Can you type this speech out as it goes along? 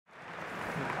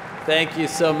Thank you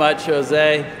so much,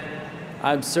 Jose.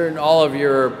 I'm certain all of you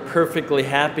are perfectly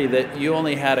happy that you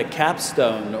only had a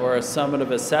capstone or a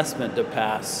summative assessment to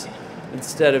pass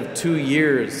instead of 2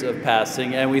 years of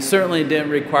passing, and we certainly didn't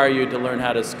require you to learn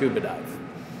how to scuba dive.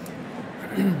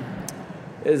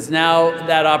 It is now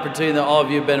that opportunity that all of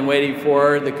you have been waiting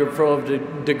for, the conferral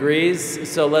of degrees.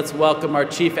 So let's welcome our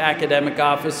Chief Academic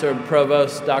Officer and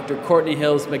Provost, Dr. Courtney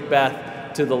Hills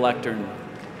Macbeth, to the lectern.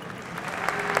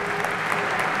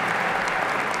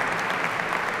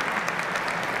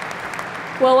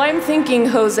 Well, I'm thinking,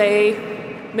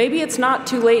 Jose, maybe it's not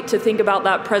too late to think about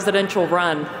that presidential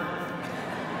run.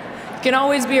 You can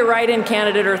always be a write-in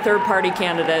candidate or third-party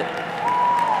candidate.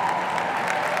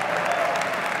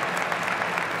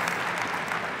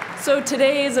 So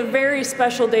today is a very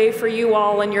special day for you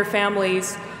all and your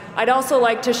families. I'd also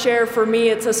like to share, for me,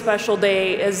 it's a special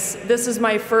day, as this is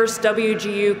my first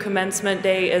WGU commencement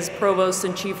day as Provost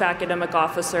and Chief Academic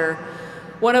Officer.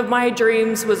 One of my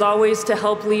dreams was always to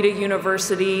help lead a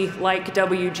university like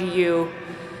WGU.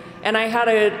 And I had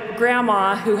a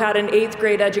grandma who had an 8th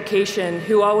grade education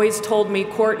who always told me,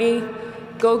 Courtney,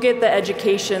 go get the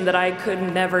education that I could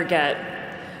never get.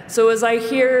 So as I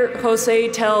hear Jose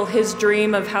tell his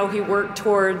dream of how he worked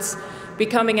towards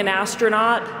becoming an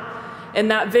astronaut, and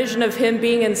that vision of him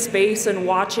being in space and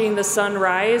watching the sun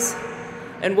rise,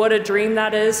 and what a dream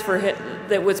that is for him,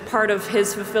 that was part of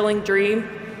his fulfilling dream.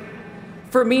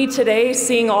 For me today,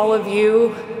 seeing all of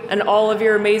you and all of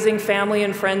your amazing family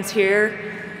and friends here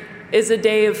is a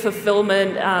day of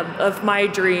fulfillment of my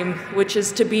dream, which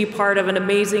is to be part of an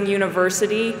amazing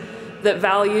university that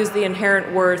values the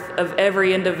inherent worth of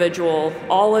every individual,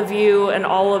 all of you and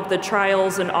all of the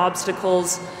trials and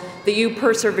obstacles that you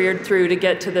persevered through to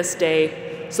get to this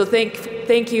day. So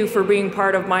thank you for being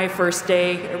part of my first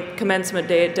day, commencement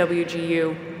day at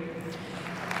WGU.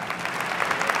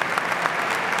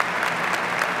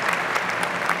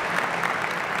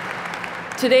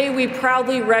 Today, we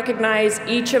proudly recognize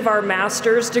each of our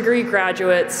master's degree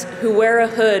graduates who wear a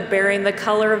hood bearing the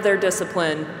color of their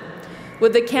discipline.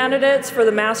 Would the candidates for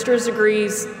the master's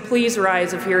degrees please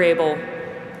rise if you're able?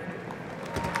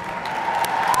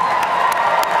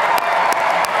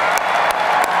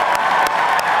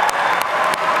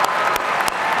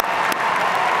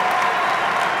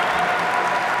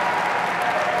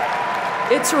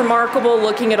 It's remarkable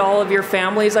looking at all of your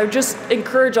families. I would just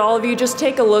encourage all of you, just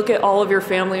take a look at all of your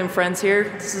family and friends here.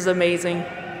 This is amazing.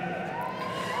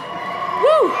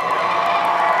 Woo!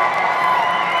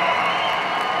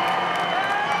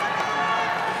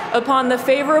 Upon the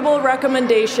favorable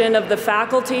recommendation of the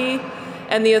faculty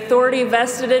and the authority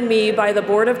vested in me by the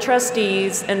Board of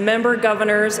Trustees and member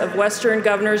governors of Western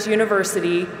Governors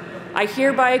University, I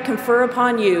hereby confer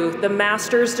upon you the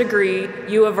master's degree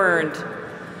you have earned,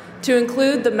 to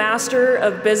include the Master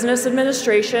of Business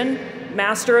Administration,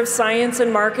 Master of Science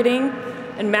and Marketing,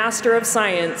 and Master of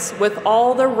Science, with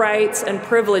all the rights and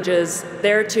privileges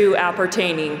thereto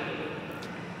appertaining.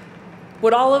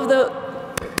 Would all of the,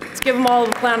 let's give them all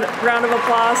a round of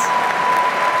applause.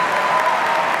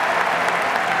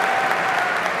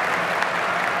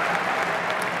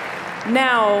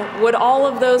 Now, would all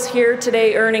of those here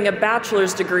today earning a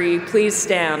bachelor's degree please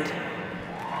stand?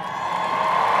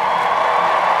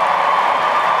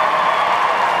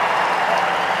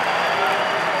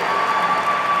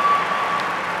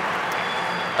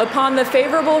 Upon the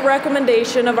favorable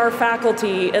recommendation of our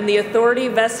faculty and the authority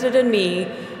vested in me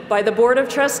by the Board of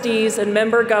Trustees and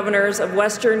member governors of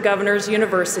Western Governors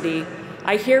University,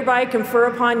 I hereby confer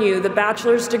upon you the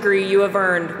bachelor's degree you have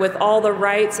earned with all the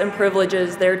rights and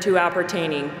privileges thereto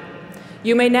appertaining.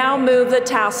 You may now move the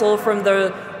tassel from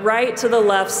the right to the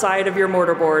left side of your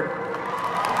mortarboard.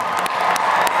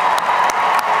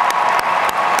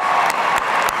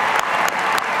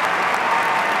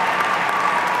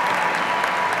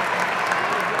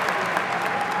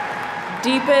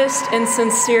 Deepest and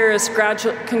sincerest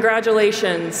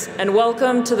congratulations and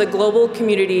welcome to the global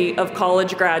community of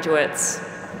college graduates.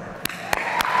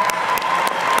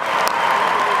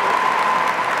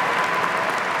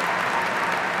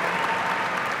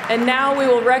 And now we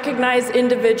will recognize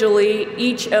individually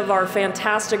each of our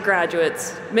fantastic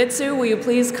graduates. Mitsu, will you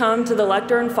please come to the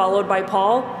lectern, followed by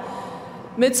Paul?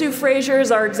 Mitsu Frazier is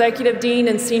our Executive Dean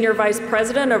and Senior Vice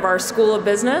President of our School of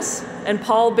Business, and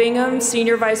Paul Bingham,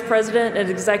 Senior Vice President and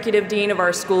Executive Dean of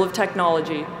our School of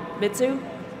Technology. Mitsu?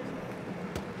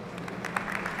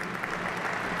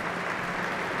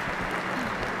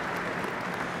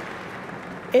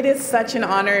 It is such an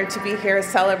honor to be here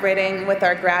celebrating with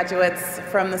our graduates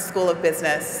from the School of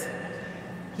Business.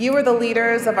 You are the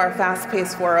leaders of our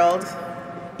fast-paced world.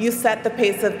 You set the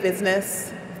pace of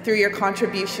business through your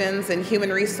contributions in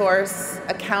human resource,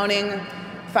 accounting,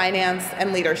 finance,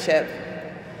 and leadership.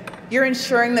 You're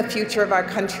ensuring the future of our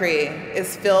country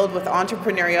is filled with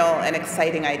entrepreneurial and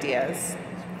exciting ideas.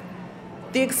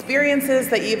 The experiences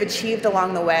that you've achieved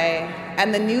along the way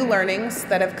and the new learnings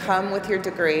that have come with your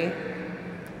degree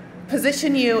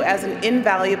position you as an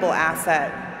invaluable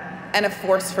asset and a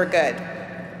force for good.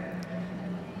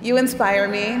 You inspire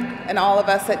me and all of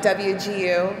us at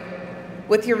WGU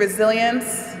with your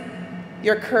resilience,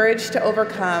 your courage to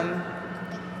overcome,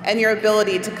 and your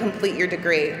ability to complete your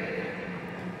degree.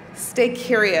 Stay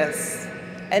curious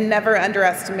and never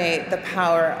underestimate the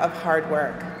power of hard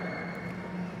work.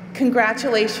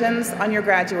 Congratulations on your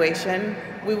graduation.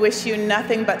 We wish you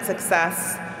nothing but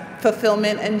success,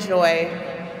 fulfillment, and joy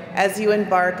as you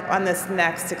embark on this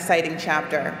next exciting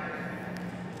chapter.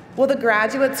 Will the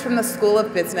graduates from the School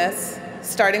of Business,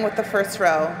 starting with the first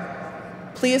row,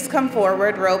 please come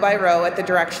forward row by row at the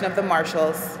direction of the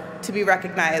marshals to be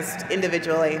recognized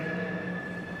individually.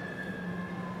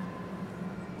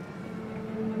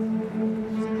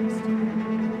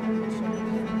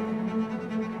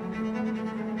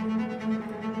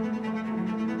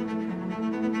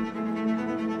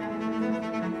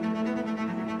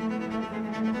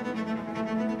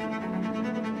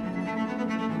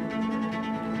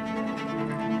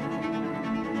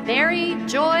 Mary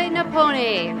Joy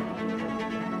Napone.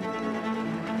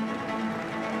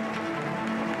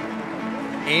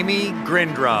 Amy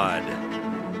Grindrod.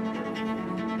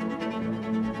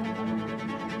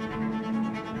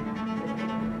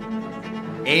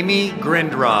 Amy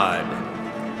Grindrod.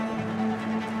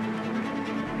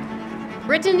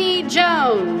 Brittany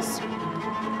Jones.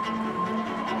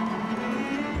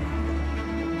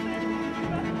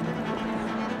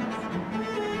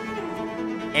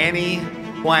 Annie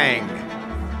Huang.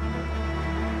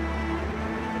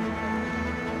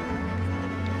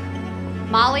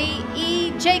 Molly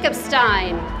E.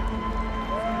 Jacobstein.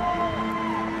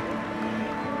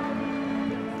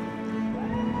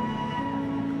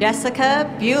 Jessica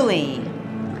Bewley.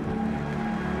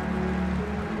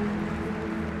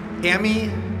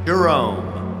 Tammy Jerome.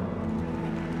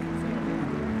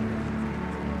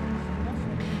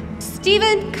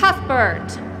 Stephen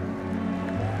Cuthbert.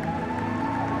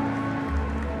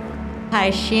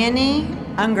 Taishani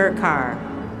Ungerkar.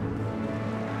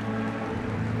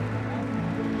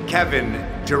 Kevin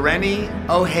Jereni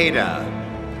Ojeda.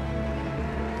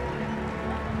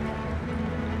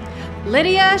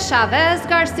 Lydia Chavez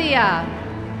Garcia.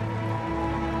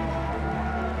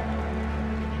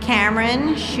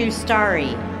 Cameron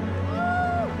Shustari.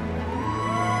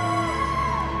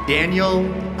 Daniel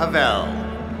Havel.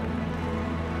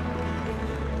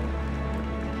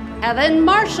 Evan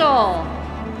Marshall.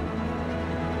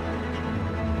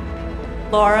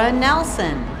 Laura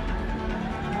Nelson.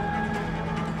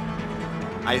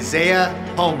 Isaiah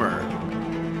Homer.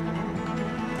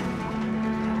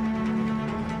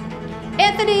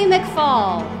 Anthony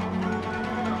McFall.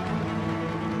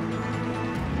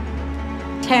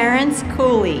 Terrence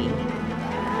Cooley.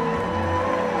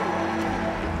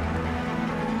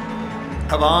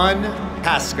 Kavan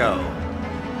Pasco.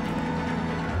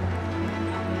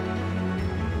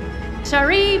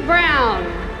 Cherie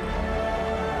Brown.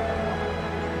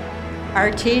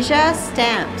 Artesia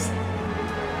Stamps.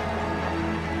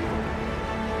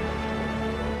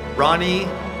 Ronnie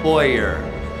Boyer.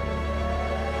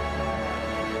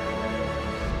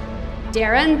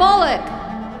 Darren Bullock.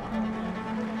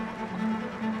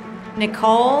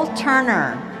 Nicole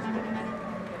Turner.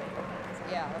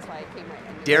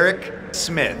 Derek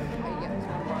Smith.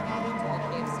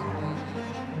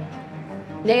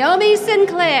 Naomi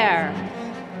Sinclair.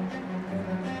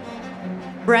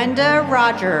 Brenda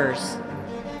Rogers.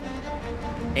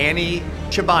 Annie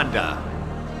Chabanda.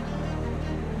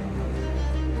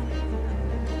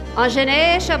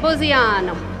 Angene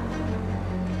Chabozian.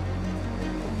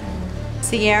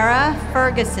 Sierra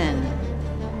Ferguson.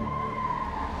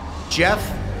 Jeff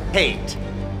Haight.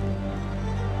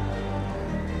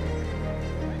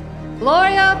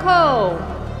 Gloria Coe.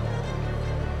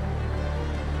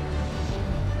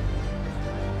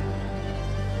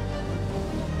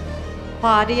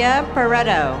 Claudia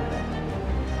Barreto.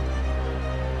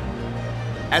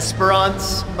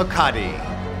 Esperance Makati.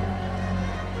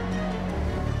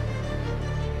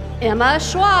 Emma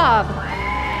Schwab.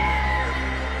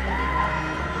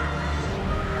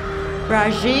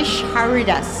 Rajesh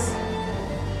Haridas.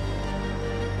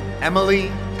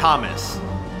 Emily Thomas.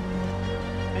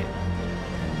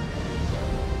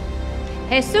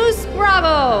 Jesus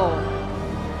Bravo.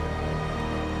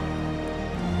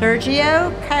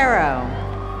 Sergio Caro.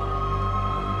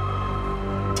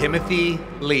 Timothy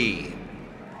Lee.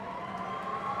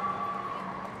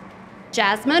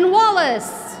 Jasmine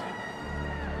Wallace.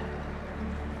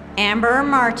 Amber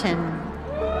Martin.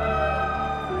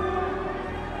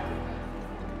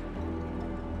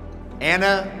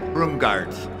 Anna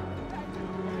Brumgart.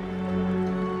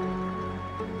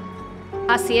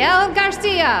 Asiel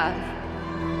Garcia.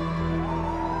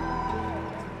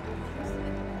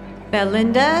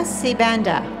 Belinda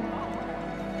Sibanda.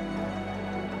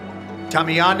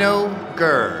 Tamiano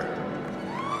Gurr.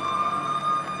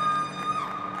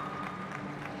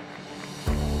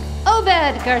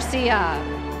 Obed Garcia.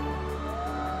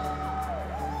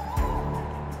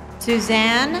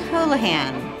 Suzanne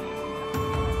Houlihan.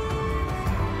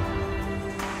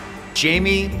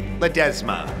 Jamie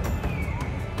Ledesma.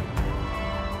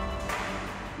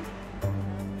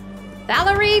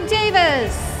 Valerie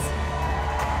Davis.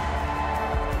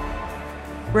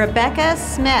 Rebecca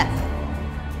Smith.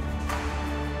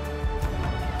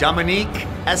 Dominique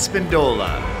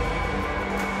Espindola.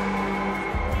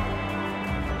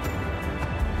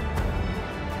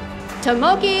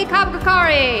 Tomoki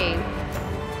Kabakari.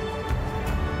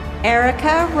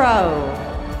 Erica Rowe.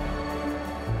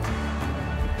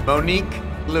 Monique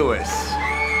Lewis.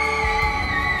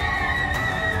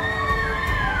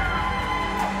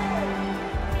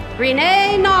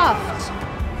 Renee Noft.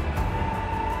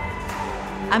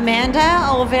 Amanda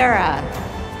Olvera.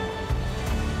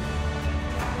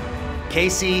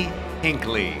 Casey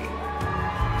Hinckley.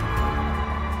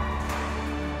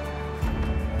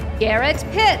 Garrett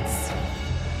Pitts.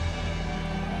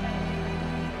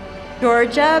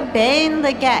 Georgia Bain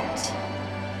Leggett.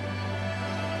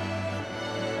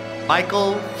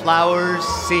 Michael Flowers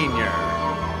Sr.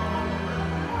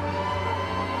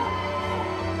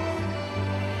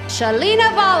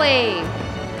 Shalina Volley.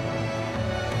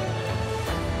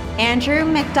 Andrew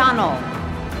McDonald.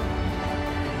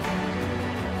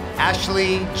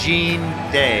 Ashley Jean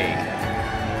Day.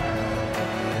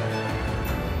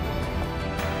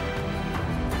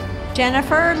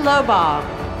 Jennifer Lobaugh.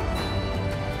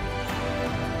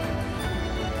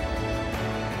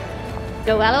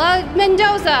 Noella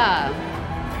Mendoza.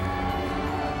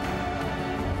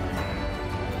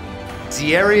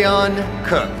 Zierion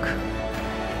Cook.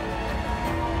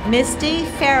 Misty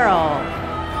Farrell.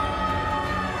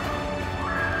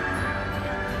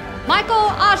 Michael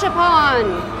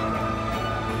Ajapon.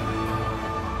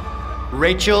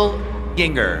 Rachel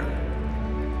Ginger.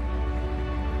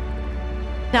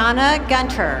 Donna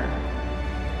Gunter.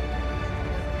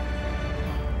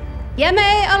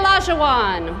 Yeme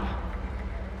Olajuwon.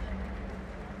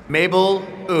 Mabel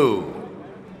Ooh.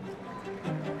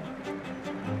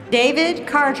 David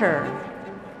Carter.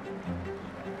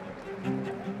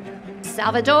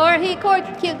 Salvador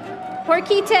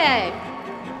Hicorquite.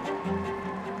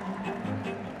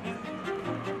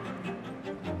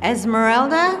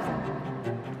 Esmeralda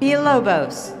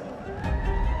Villalobos.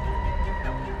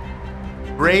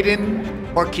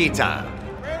 Braden Orquita.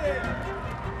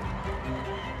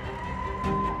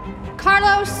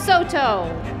 Carlos Soto.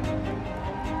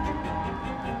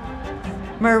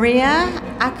 Maria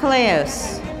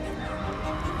Akaleos.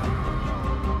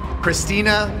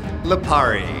 Christina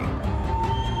Lipari.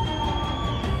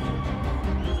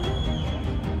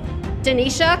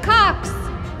 Denisha Cox.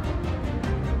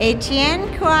 Etienne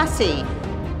Kouassi.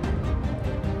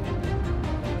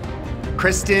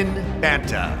 Kristen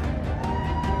Banta.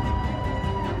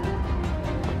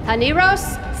 Haniros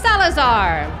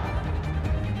Salazar.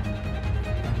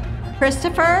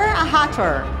 Christopher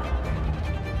Ahator.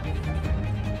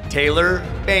 Taylor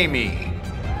Bamey.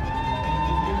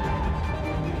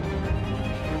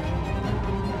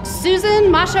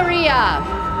 Susan Masharia.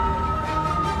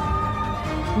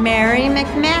 Mary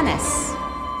McManus.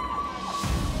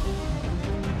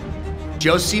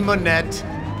 Josie Monette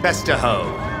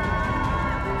Festaho.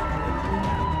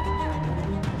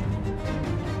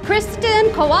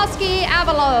 Kristen Kowalski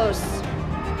Avalos.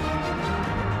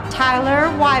 Tyler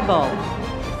Weibel.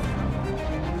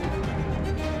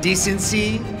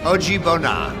 Decency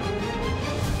Ojibona.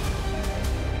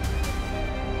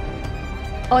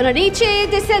 Onorichi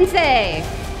DeSensei.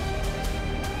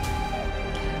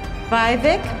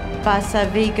 Vivek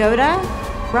Basavigoda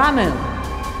Ramu.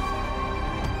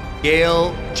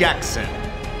 Gail Jackson.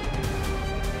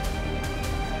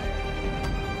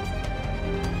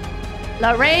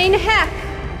 Lorraine Heck.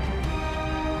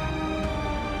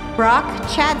 Brock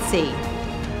Chadsey.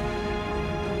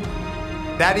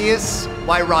 Thaddeus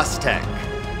Wyrostek.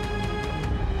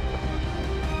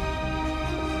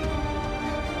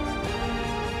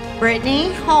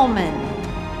 Brittany Holman.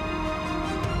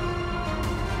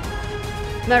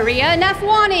 Maria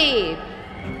Nafwani.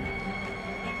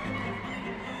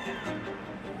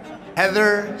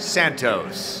 Heather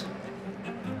Santos.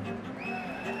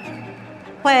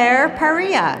 Claire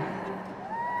Paria.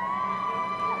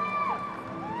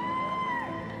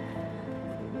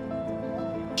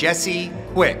 Jesse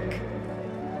Quick.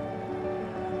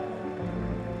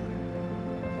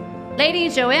 Lady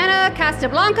Joanna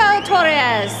Casablanca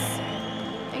Torres.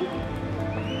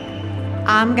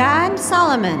 Amgad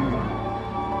Solomon.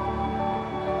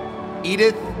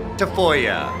 Edith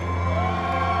Tafoya.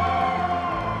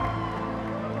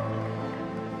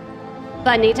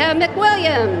 Bonita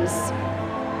McWilliams.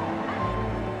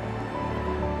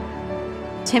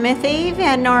 Timothy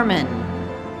Van Norman.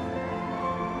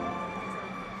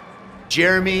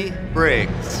 Jeremy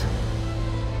Briggs.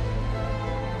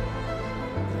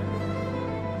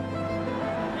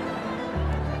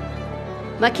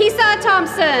 Makisa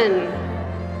Thompson.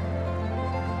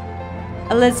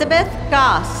 Elizabeth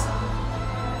Goss.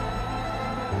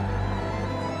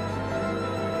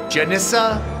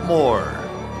 Janissa Moore.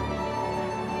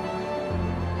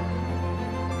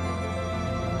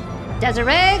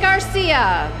 Desiree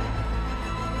Garcia.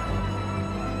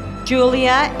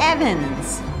 Julia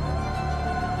Evans.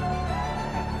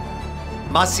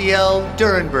 Maciel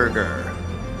Durenberger.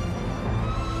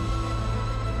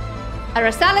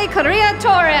 Araceli Correa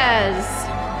Torres.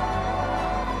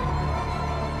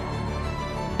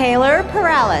 Taylor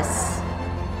Perales.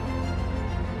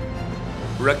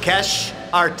 Rakesh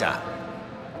Arta.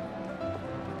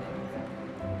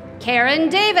 Karen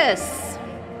Davis.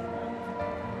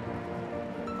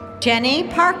 Jenny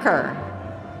Parker.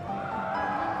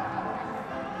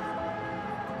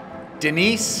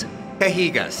 Denise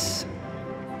Cajigas.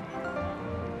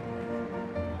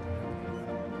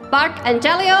 Mark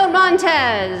Angelio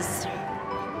Montez.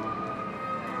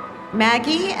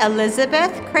 Maggie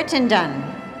Elizabeth Crittenden.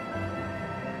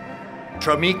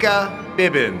 Tramika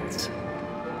Bibbins.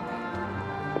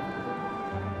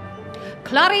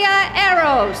 Claudia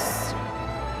Eros.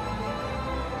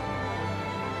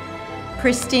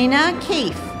 Christina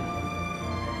Keefe.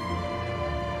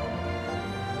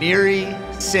 Neri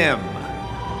Sim.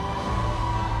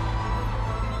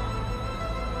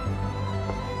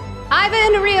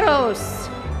 Ivan Rios.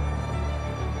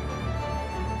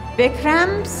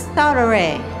 Vikram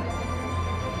Saurare.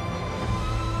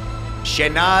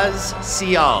 Shenaz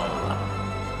Sial.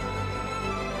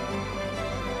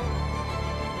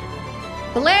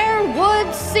 Blair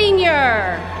Wood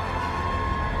Sr.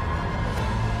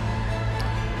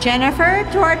 Jennifer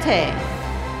Duarte.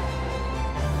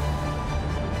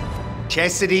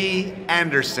 Chastity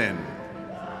Anderson.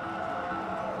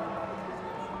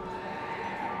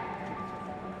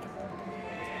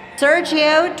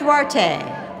 Sergio Duarte.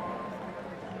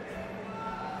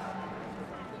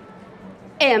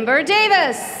 Amber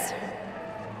Davis.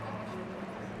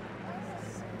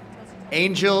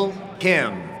 Angel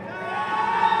Kim.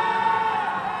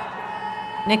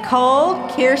 Nicole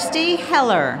Kirsty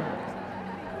Heller.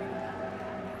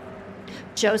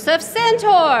 Joseph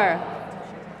Santor.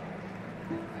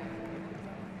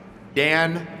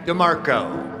 Dan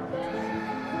DeMarco.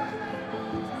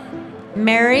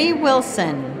 Mary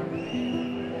Wilson.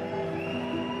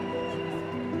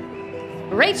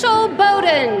 Rachel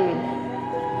Bowden.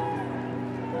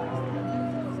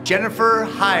 Jennifer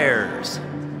Hires.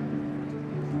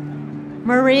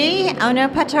 Marie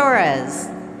Onopatores.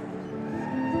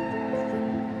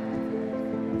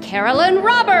 Carolyn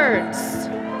Roberts.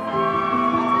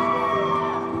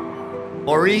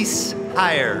 Maurice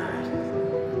Hires.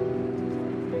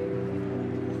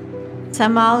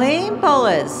 Tamale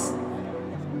Bolas.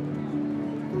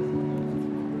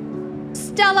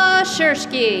 Stella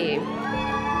Shersky.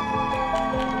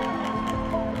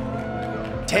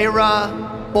 Tara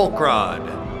Bolkrod.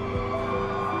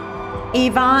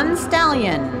 Yvonne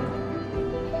Stallion.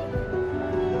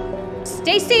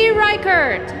 Stacy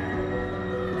Reichert.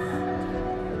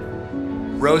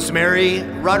 Rosemary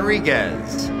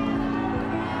Rodriguez.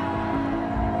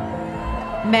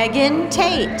 Megan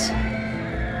Tate.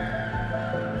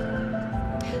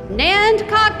 Nand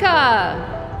Kotka.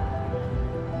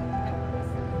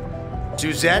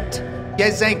 Suzette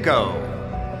Gezenko.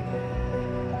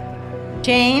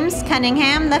 James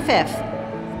Cunningham V.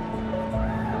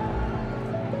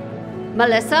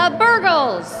 Melissa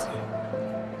Burgles.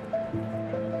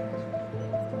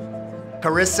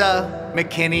 Carissa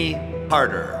McKinney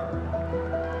Harder.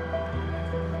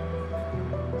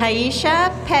 Taisha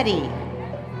Petty.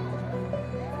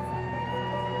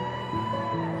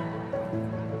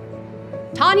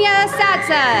 Tanya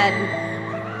Satsad.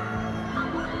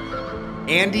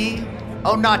 Andy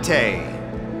Onate.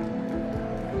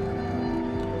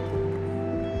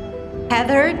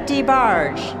 Heather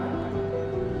DeBarge.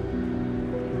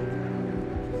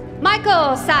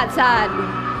 Michael Sadsad.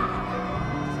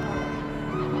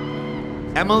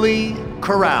 Emily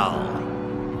Corral.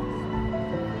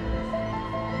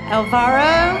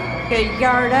 Alvaro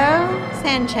Gallardo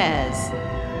Sanchez.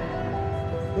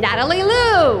 Natalie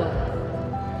Liu.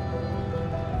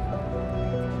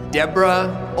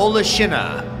 Deborah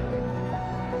Olashina.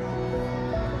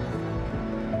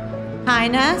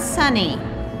 Heina Sunny.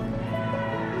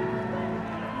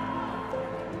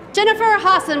 Jennifer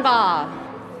Hassenbaugh.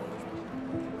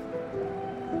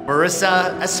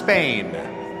 Marissa Espain.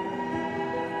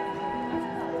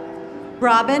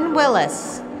 Robin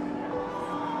Willis.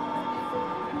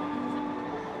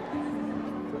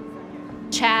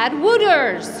 Chad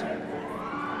Wooters.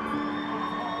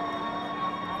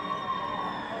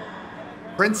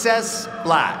 Princess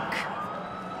Black.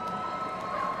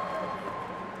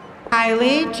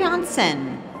 Kylie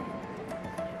Johnson.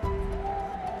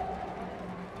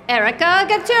 Erica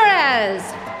Gutierrez.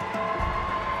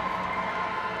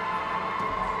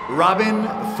 Robin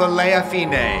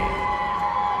Faleafine.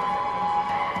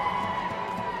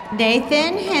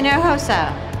 Nathan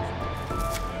Hinojosa.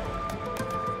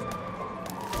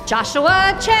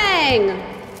 Joshua Chang.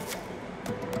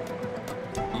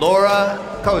 Laura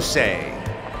Kosei.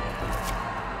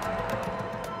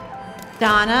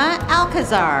 Donna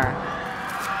Alcazar.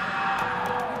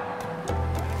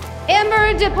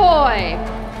 Amber DePoy.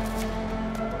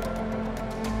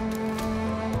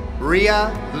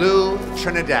 Ria Lou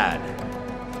Trinidad.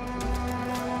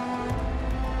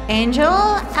 Angel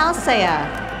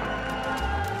Alsea.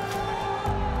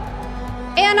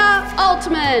 Anna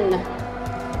Altman.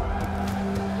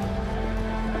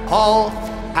 Paul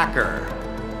Hacker.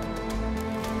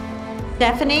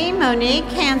 Stephanie Monique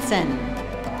Hansen.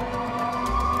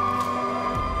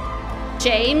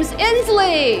 James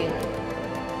Inslee.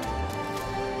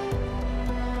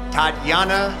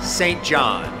 Tatiana St.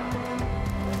 John.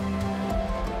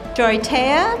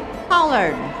 Joytea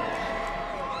Pollard.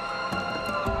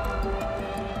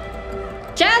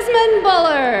 Jasmine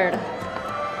Bullard.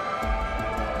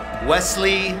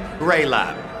 Wesley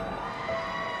Graylap.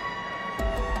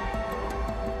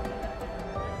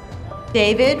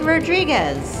 David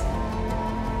Rodriguez.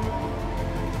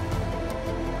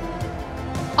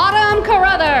 Autumn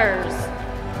Carruthers.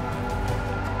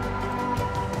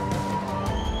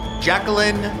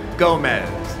 Jacqueline Gomez.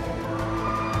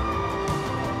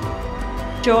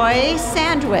 Joy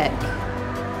Sandwick.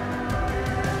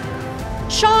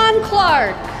 Sean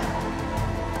Clark.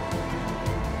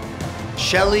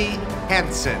 Shelley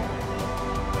Hansen.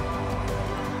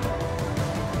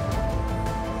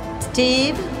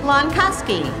 Steve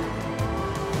Lonkowski.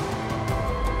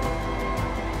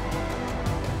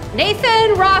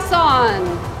 Nathan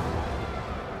Rosson.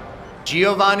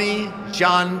 Giovanni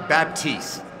Jean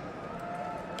Baptiste.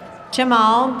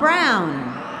 Jamal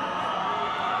Brown.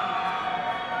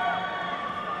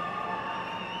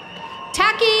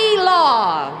 Tacky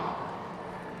Law.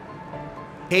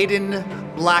 Hayden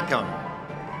Blackham.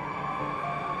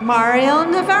 Mario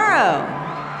Navarro.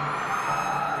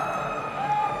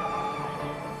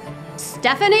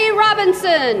 Stephanie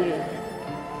Robinson.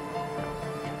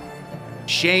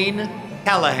 Shane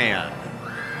Callahan.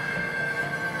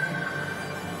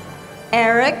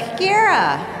 Eric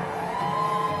Guerra.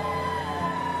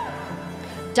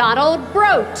 Donald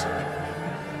Brote.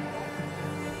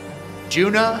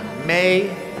 Juna May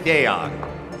Dayock.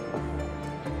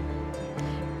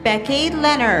 Becky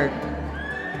Leonard.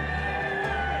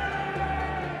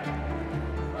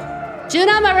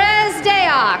 Juna Merez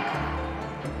Dayock.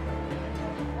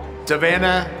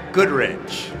 Savannah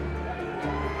Goodrich.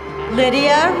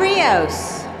 Lydia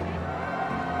Rios.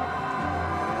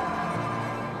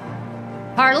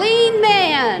 Harleen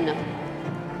Mann.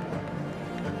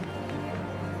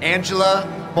 Angela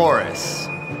Morris.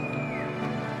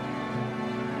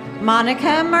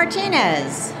 Monica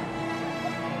Martinez.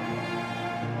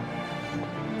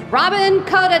 Robin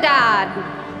Codadad.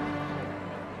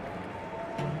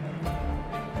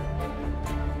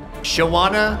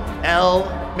 Shawana L.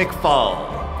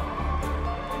 McFall.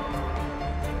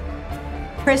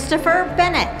 Christopher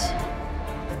Bennett.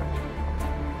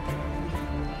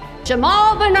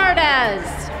 Jamal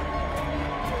Bernardez.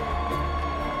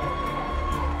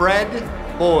 Fred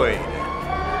Boyd.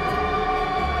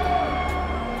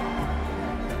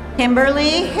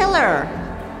 Kimberly Hiller.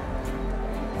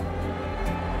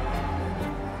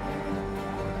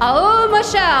 Oh,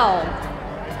 Michelle.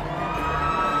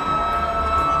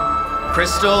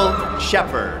 Crystal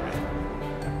Shepard.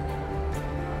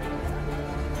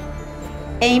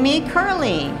 Amy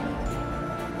Curley.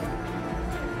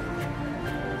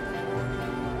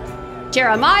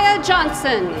 Jeremiah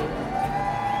Johnson.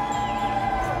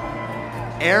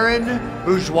 Aaron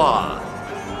Bourgeois.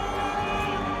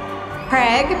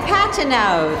 Craig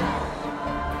Patinode.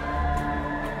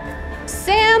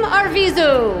 Sam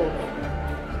Arvizu.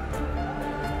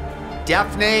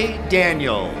 Daphne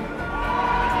Daniel.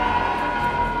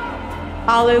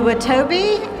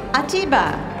 Oluwatobi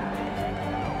Atiba.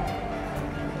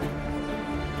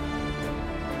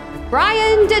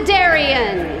 Brian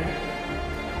Dadarian.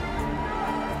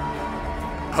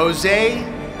 Jose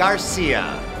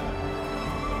Garcia.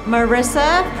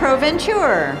 Marissa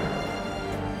Proventure.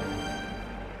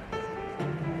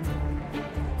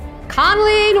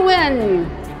 Conley Nguyen.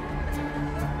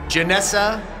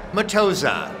 Janessa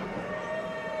Matoza.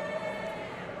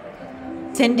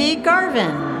 Cindy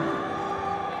Garvin.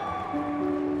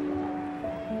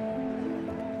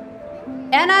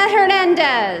 Anna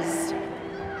Hernandez.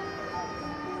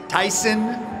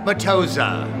 Tyson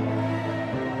Matoza.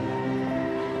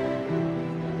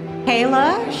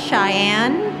 Kayla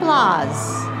Cheyenne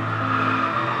Blas.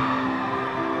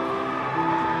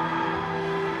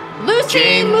 Lucy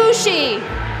James. Mushi.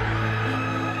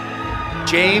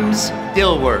 James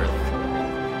Dilworth.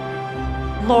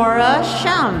 Laura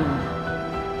Shum.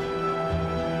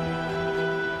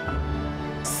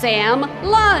 Sam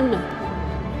Lunn.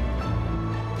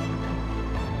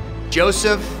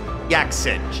 Joseph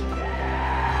Yaksich.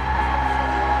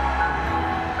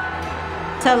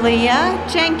 Talia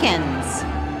Jenkins.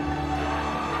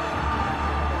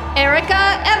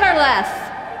 Erica Everleth.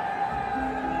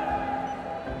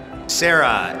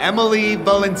 Sarah Emily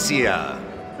Valencia.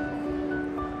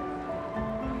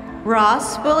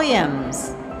 Ross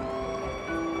Williams.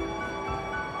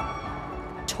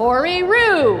 Tori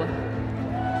Rue.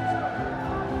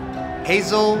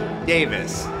 Hazel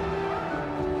Davis.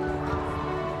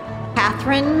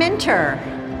 Catherine Minter.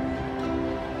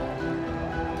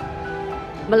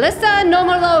 Melissa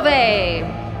Nomolove.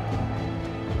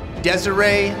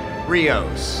 Desiree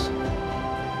Rios.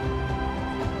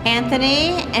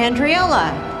 Anthony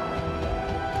Andriola.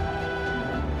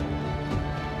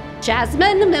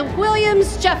 Jasmine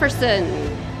McWilliams Jefferson.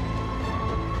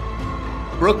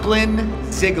 Brooklyn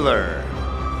Ziegler.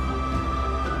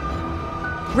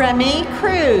 Remy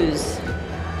Cruz.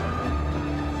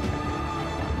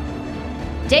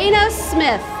 Dana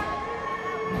Smith.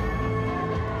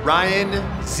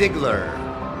 Ryan Ziegler.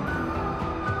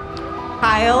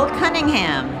 Kyle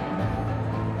Cunningham.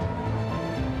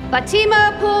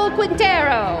 Fatima Pool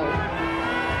Quintero.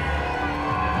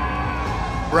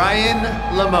 Brian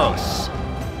Lamos.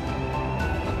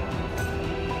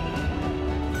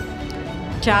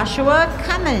 Joshua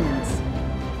Cummins.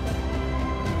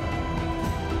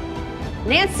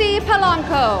 Nancy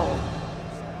Polanco.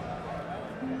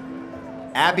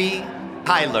 Abby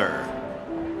Tyler.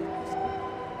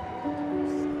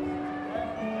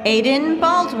 Aiden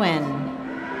Baldwin.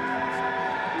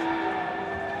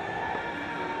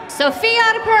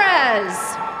 Sofia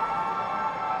Perez.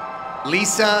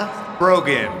 Lisa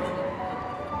Brogan.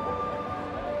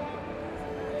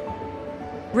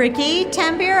 Ricky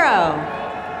Tambiro.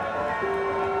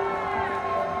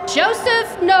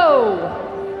 Joseph No.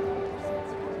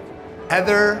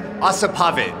 Heather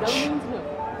Osipovich.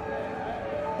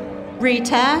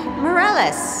 Rita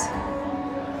Morales.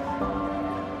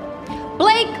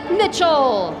 Blake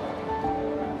Mitchell.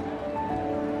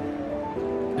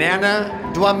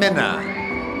 Nana Dwamina.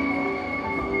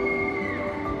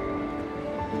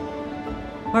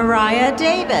 Mariah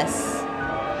Davis.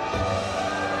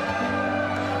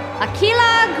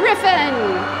 Akila Griffin.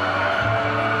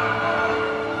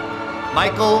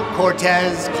 Michael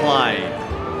Cortez Klein.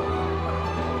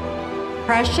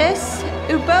 Precious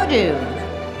Ubodu.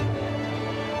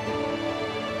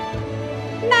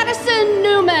 Madison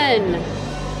Newman.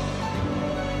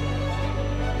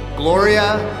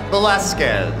 Gloria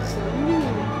Velasquez.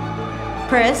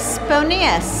 Chris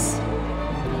Bonias.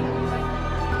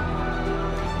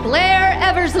 Blair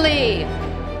Eversley.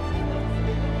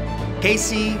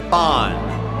 Casey Bond.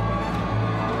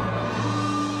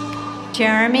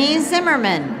 Jeremy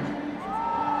Zimmerman.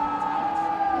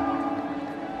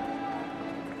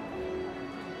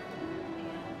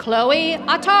 Chloe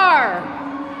Attar.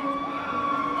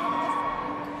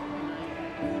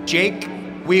 Jake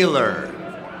Wheeler.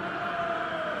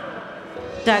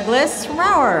 Douglas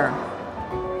Rower.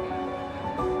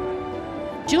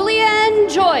 Julianne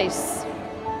Joyce.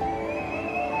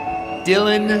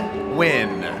 Dylan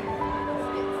Wynn.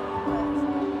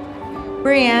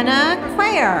 Brianna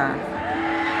Quayer.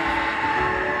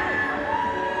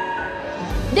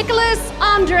 Nicholas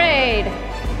Andrade.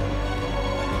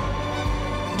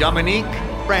 Dominique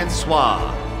Francois.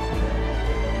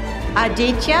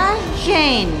 Aditya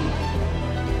Jain.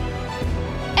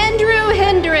 Andrew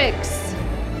Hendricks.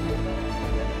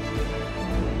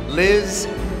 Liz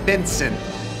Vincent.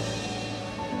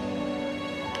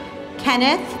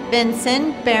 Kenneth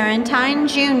Vincent Barentine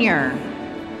Jr.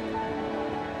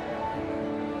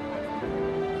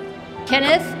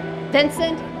 Kenneth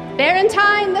Vincent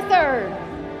Barentine III.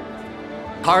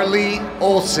 Carly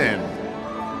Olson.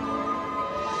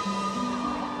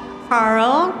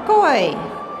 Carl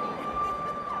Goy.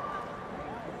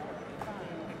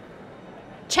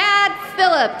 Chad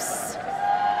Phillips.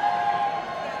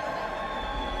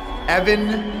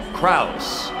 Evan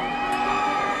Kraus.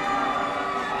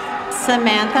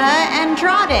 Samantha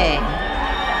Andrade.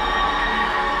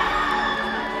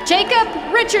 Jacob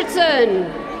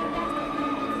Richardson.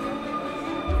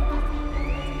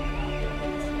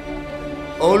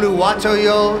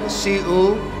 Oluwatoyo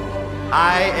Siu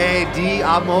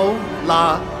Iadiamo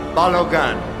La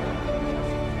Balogan.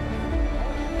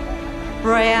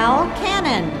 Royale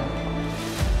Cannon.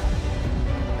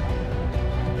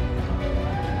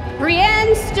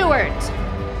 Brienne Stewart.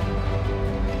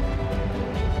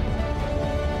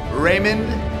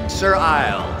 Raymond Sir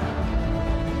Isle.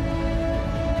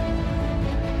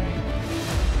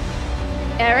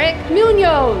 Eric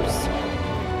Munoz.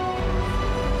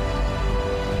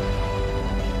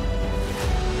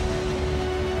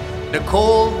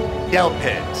 Nicole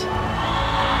Delpit.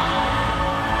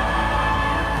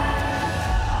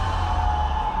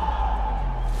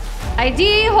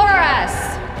 ID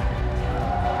Horace.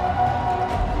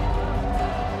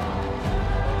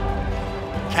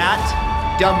 Kat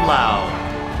Dumlau.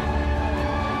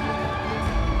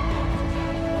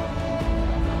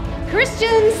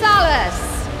 Christian Salas.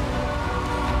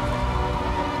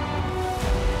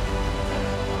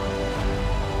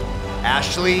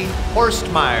 Ashley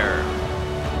Horstmeyer.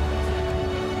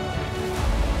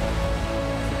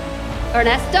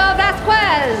 Ernesto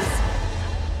Vasquez.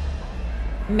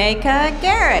 Mecca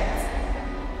Garrett.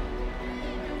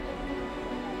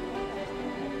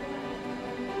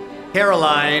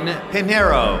 Caroline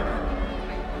Pinheiro.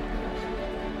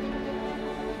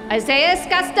 Isaiah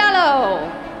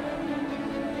Castello.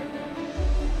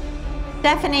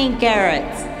 Stephanie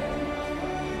Garrett.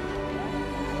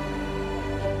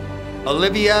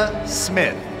 Olivia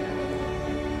Smith.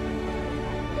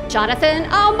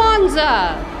 Jonathan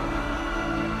Almanza.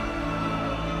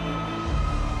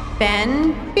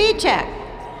 Ben Bichek.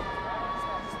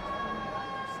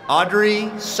 Audrey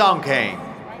Songkang.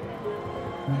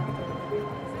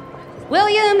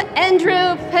 William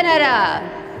Andrew Pineda.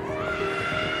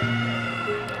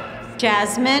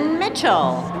 Jasmine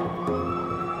Mitchell.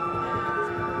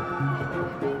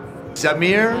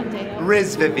 Zamir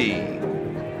Rizvivi.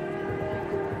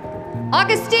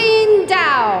 Augustine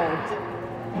Dow.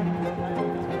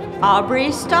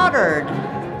 Aubrey Stoddard.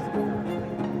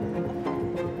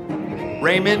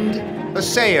 Raymond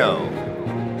Oseo.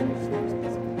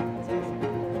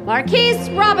 Marquise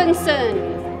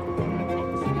Robinson.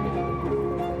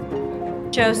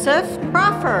 Joseph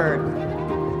Crawford.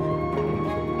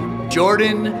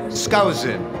 Jordan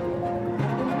Skousen.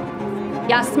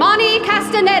 Yasmani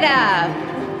Castaneda.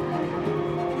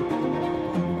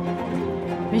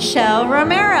 Michelle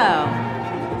Romero.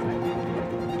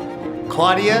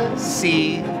 Claudia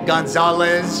C.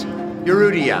 Gonzalez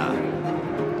Urrutia.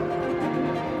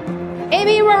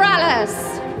 Amy Morales.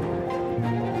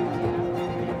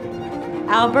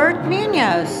 Albert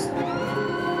Munoz.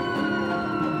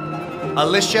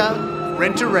 Alicia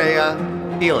Renteria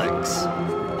Felix.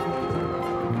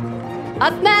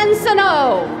 Athman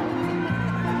Sano.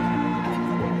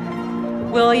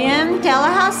 William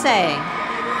Delahouse.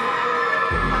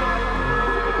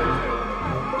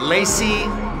 Lacey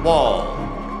Wall.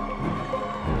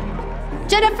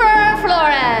 Jennifer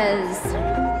Flores.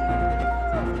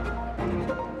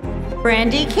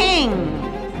 Brandy King.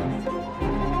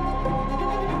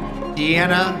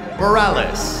 Deanna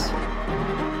Morales.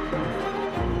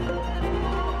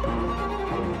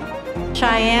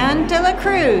 Cheyenne De La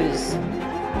Cruz.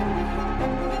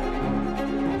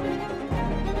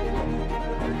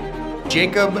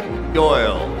 Jacob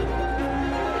Doyle.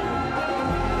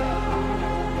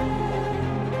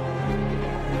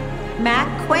 Matt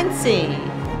Quincy.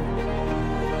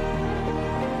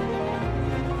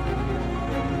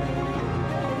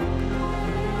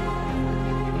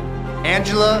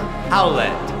 Angela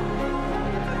Howlett.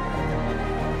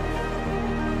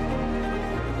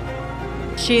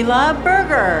 Sheila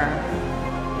Berger.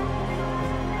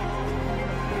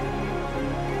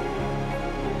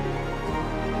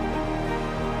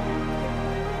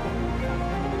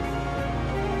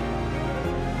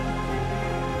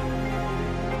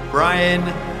 Brian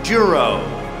Juro.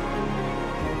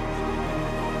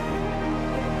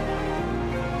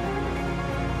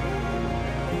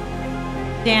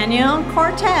 Daniel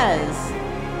Cortez.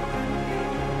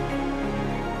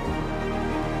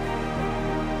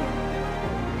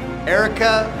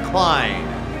 Erica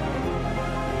Klein.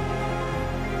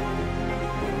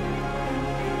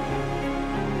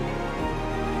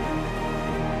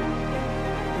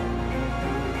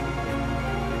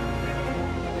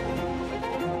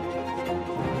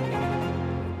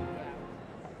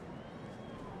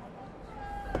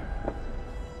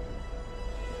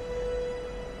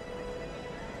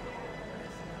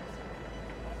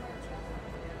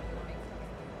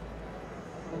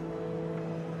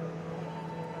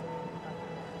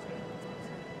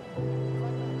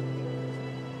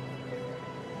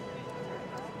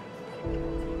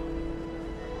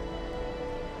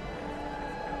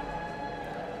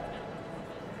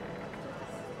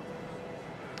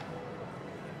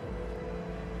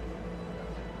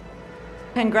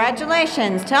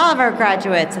 Congratulations to all of our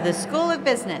graduates of the School of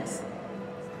Business.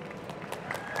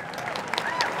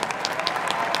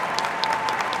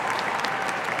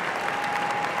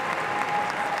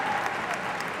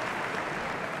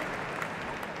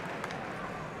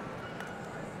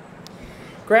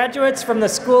 Graduates from the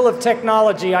School of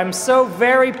Technology, I'm so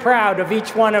very proud of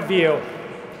each one of you.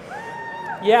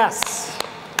 Yes.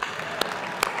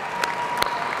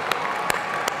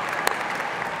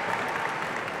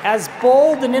 As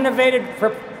bold and innovative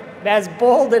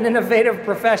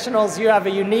professionals, you have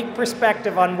a unique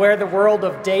perspective on where the world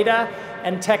of data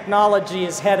and technology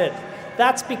is headed.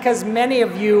 That's because many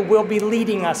of you will be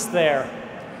leading us there.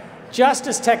 Just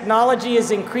as technology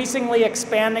is increasingly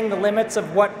expanding the limits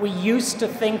of what we used to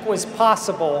think was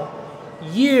possible,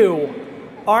 you,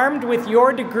 armed with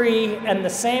your degree and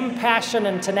the same passion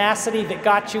and tenacity that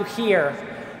got you here,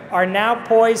 are now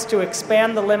poised to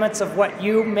expand the limits of what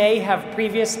you may have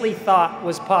previously thought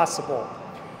was possible.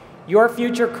 Your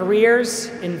future careers,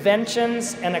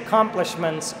 inventions, and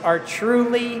accomplishments are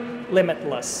truly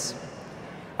limitless.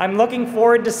 I'm looking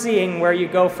forward to seeing where you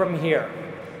go from here.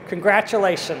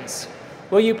 Congratulations.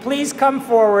 Will you please come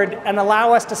forward and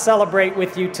allow us to celebrate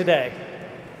with you today?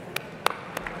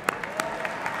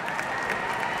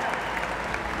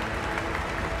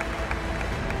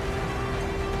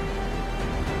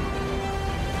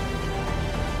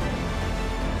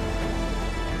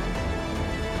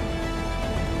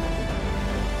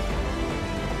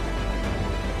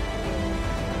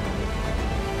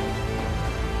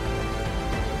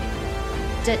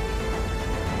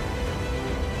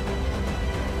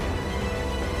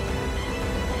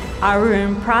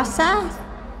 Arun Prasad,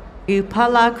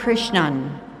 Upala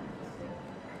Krishnan.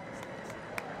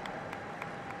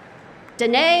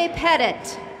 Danae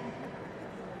Pettit.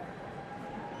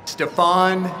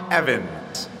 Stefan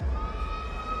Evans.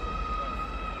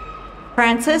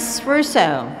 Francis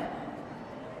Russo.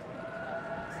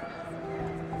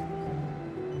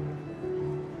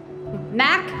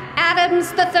 Mac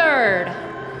Adams III.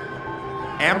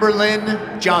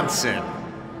 Amberlyn Johnson.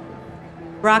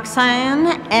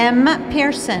 Roxanne M.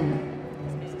 Pearson.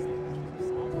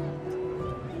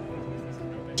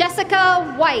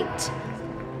 Jessica White.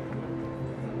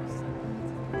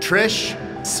 Trish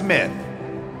Smith.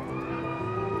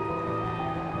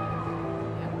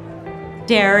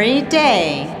 Derry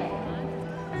Day.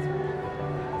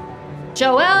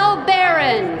 Joelle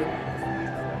Barron.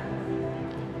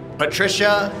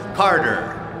 Patricia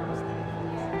Carter.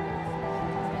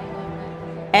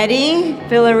 Eddie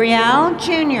Villarreal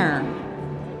Jr.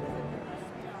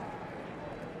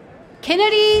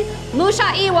 Kennedy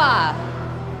Mushaiwa.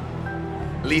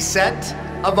 Lisette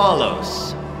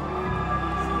Avalos.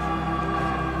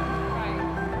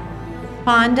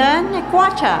 Fonda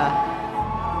Nkwata.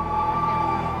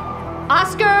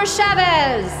 Oscar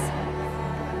Chavez.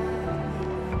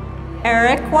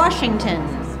 Eric Washington.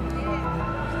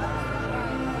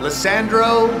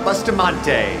 Lissandro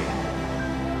Bustamante.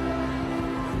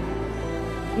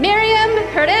 Miriam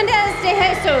Hernandez de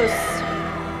Jesus.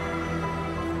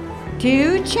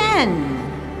 Du Chen.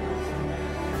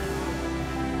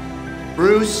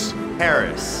 Bruce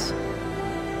Harris.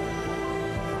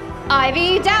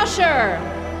 Ivy Dauscher.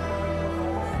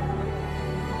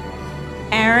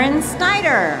 Aaron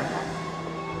Snyder.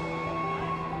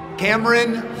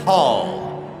 Cameron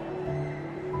Hall.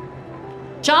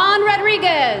 John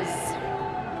Rodriguez.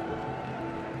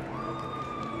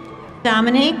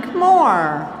 Dominique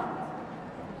Moore.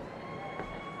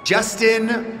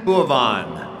 Justin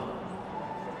Bouvon.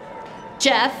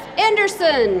 Jeff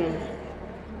Anderson.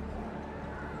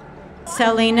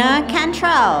 Selena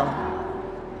Cantrell.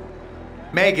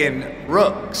 Megan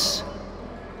Rooks.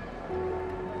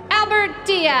 Albert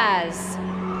Diaz.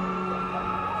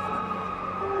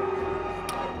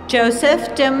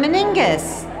 Joseph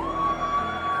Dominguez.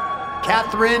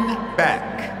 Catherine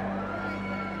Beck.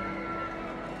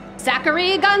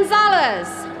 Zachary Gonzalez.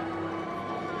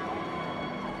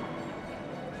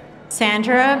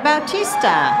 Sandra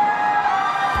Bautista.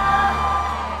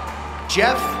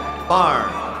 Jeff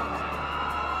Barn.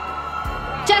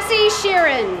 Jesse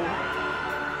Sheeran.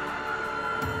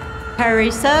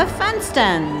 Carissa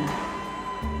Funston.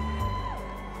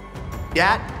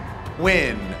 Yat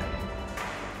Wynn.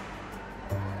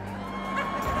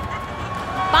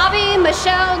 Bobby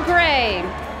Michelle Gray.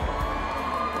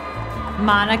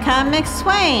 Monica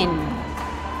McSwain.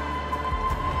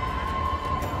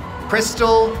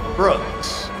 Crystal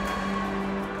Brooks.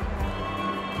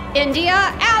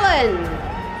 India Allen.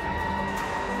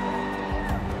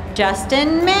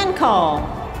 Justin Mancole.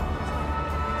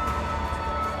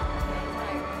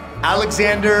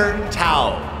 Alexander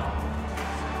Tao.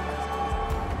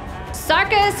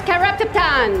 Sarkis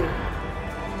Karaptaptan.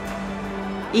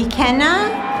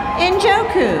 Ikenna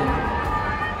Njoku.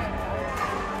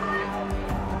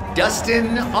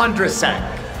 Dustin Ondrasek.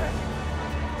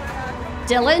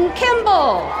 Dylan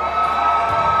Kimball.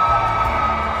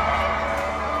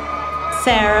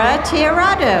 Sarah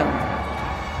Tiarado.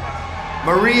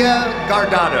 Maria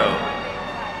Gardado.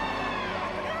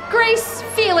 Grace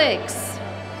Felix.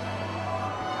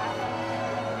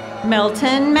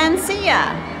 Milton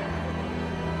Mancia.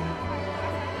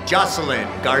 Jocelyn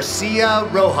Garcia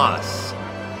Rojas.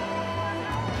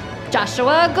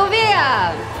 Joshua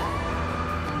Govea.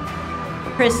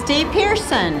 Christy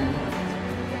Pearson.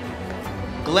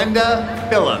 Glenda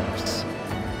Phillips.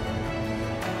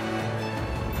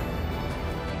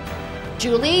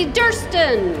 Julie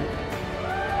Durston.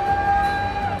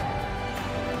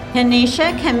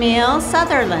 Tanisha Camille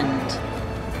Sutherland.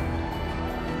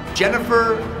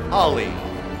 Jennifer Hawley.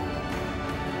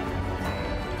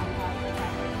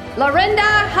 Lorinda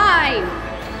Hine.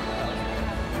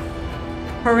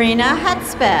 Harina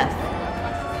Hudspeth.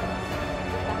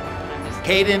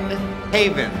 Caden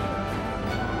Haven.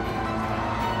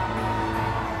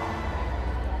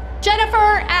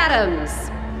 Jennifer Adams.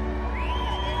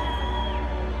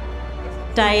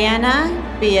 Diana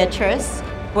Beatrice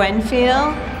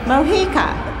Gwenfield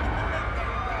Mojica.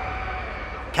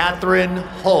 Catherine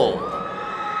Hull.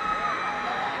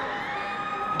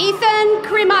 Ethan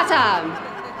Cremata.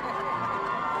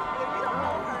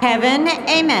 Kevin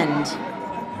Amend.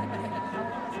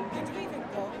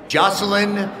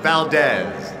 Jocelyn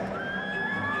Valdez.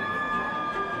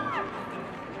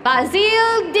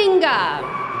 Basil Dinga.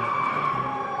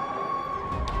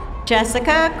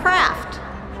 Jessica Kraft.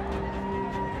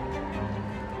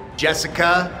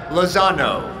 Jessica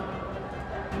Lozano.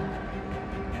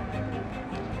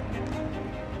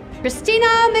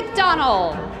 Christina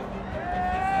McDonald.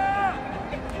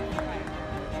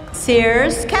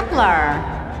 Sears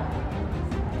Kepler.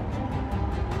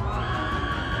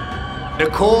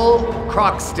 Nicole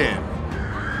Croxton.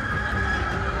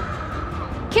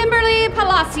 Kimberly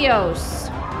Palacios.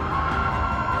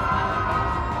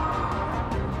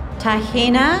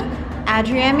 Tahina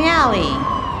Adriamiali.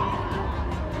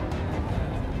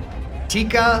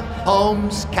 Tika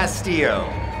Holmes Castillo.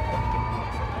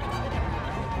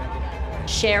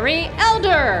 Sherry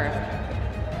Elder.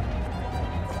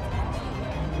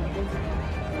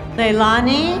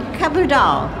 Leilani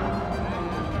Kabudal.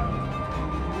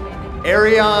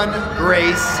 Ariane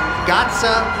Grace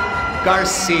Gatsa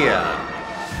Garcia.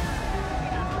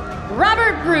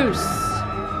 Robert Bruce.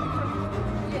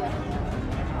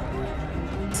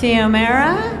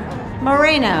 Xiomara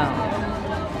Moreno.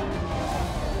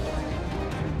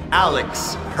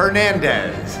 Alex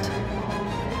Hernandez.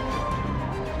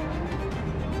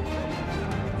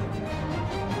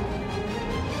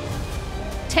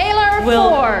 Taylor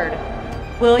Ford.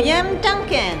 William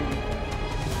Duncan.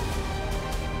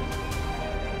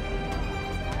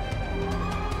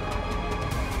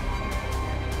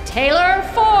 Taylor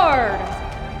Ford.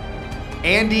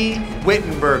 Andy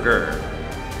Wittenberger.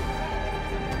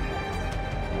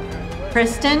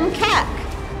 Kristen Keck.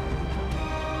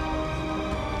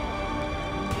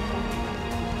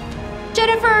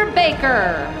 Jennifer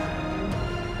Baker.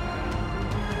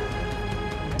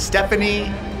 Stephanie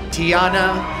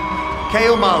Tiana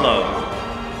Keomalo.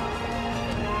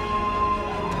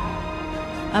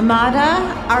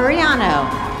 Amada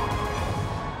Ariano.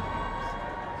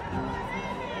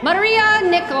 Maria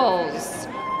Nichols.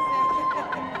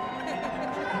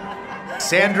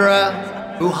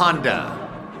 Sandra Buhanda.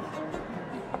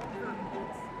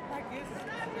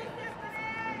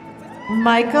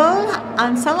 Michael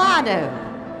Ansalado.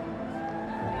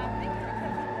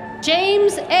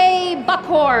 James A.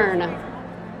 Buckhorn.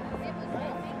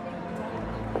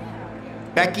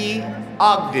 Becky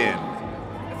Ogden.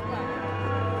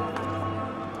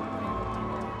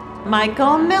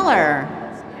 Michael Miller.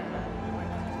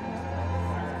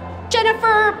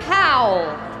 Jennifer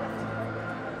Powell.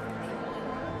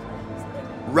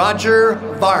 Roger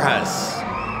Vargas.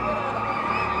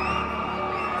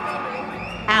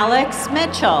 Alex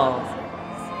Mitchell.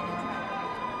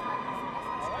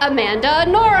 Amanda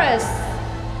Norris.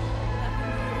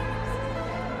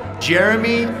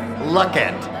 Jeremy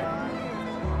Luckett.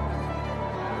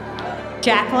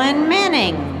 Jacqueline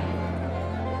Manning.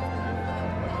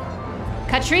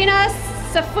 Katrina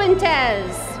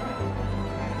Cifuentes.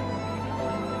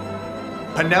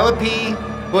 Penelope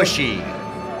Bushy.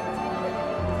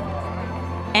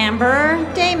 Amber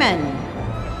Damon.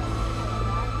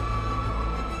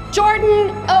 Jordan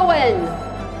Owen.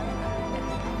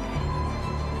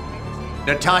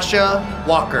 Natasha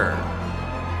Walker.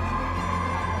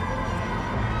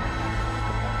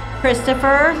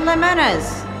 Christopher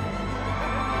Lemones.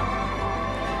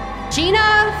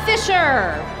 Gina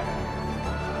Fisher.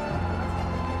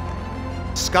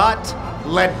 Scott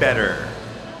Ledbetter.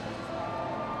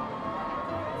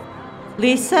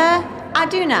 Lisa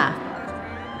Aduna.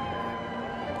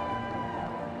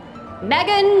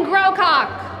 Megan Grocock.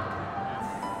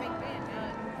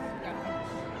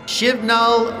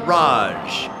 Shivnal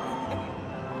Raj.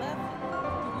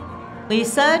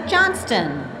 Lisa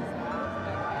Johnston.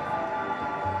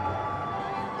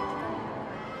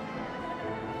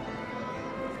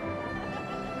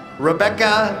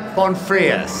 Rebecca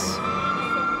Fonfrias.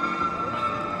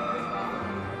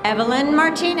 Evelyn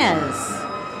Martinez.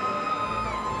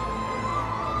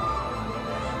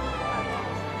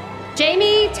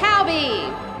 Jamie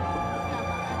Talby.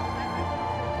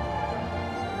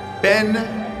 Ben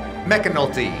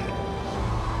McAnulty.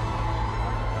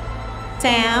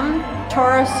 Sam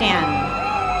Torosian.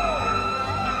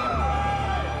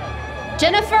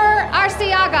 Jennifer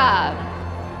Arciaga.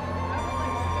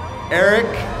 Eric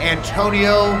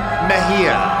Antonio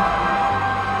Mejia.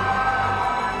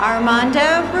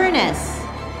 Armando Brunis.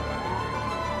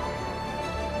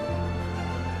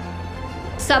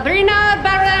 Sabrina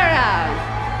Barrera.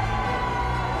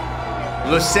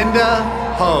 Lucinda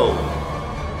Ho.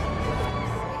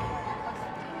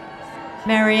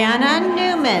 Mariana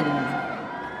Newman.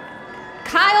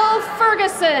 Kyle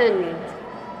Ferguson.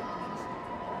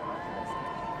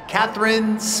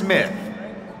 Catherine Smith.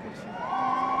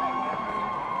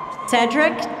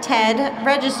 Cedric Ted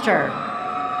Register.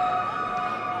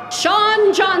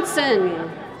 Sean Johnson.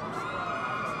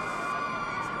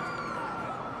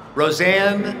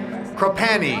 Roseanne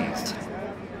Kropanis.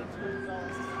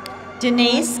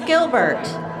 Denise Gilbert.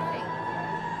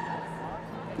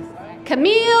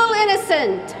 Camille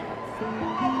Innocent.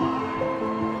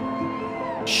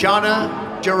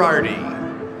 Shauna Girardi.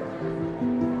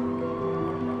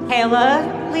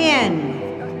 Kayla Lien.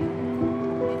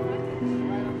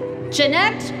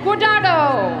 Jeanette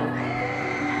Guardado.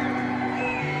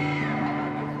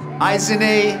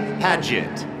 Izene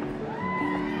Paget.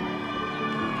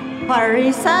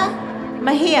 Clarissa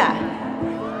Mejia.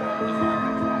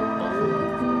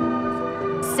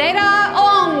 Seda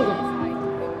Ong.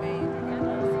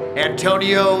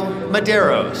 Antonio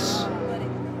Maderos.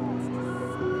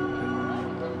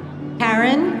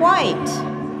 Karen White.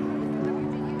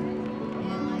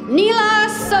 Neela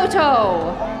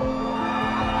Soto.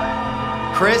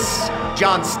 Chris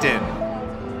Johnston.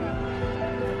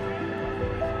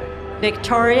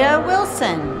 Victoria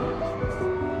Wilson.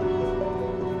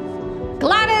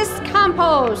 Gladys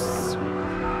Campos.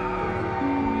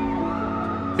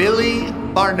 Billy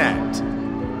Barnett.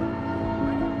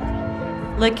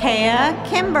 Lakea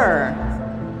Kimber.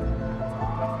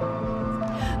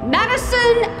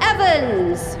 Madison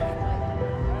Evans.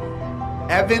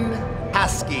 Evan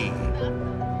Haskey.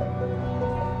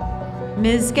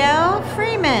 Mizgel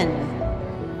Freeman.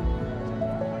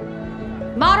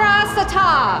 Mara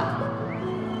Sata.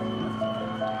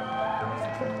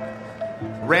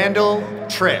 Randall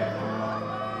Tripp.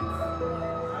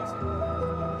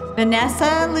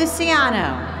 Vanessa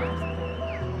Luciano.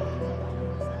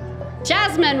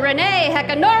 Jasmine Renee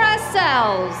Hekanora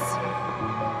Sells.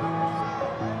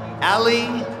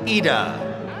 Ali Ida.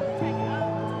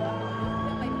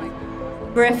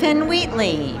 Griffin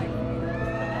Wheatley.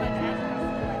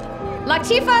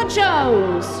 Latifa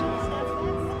Jones.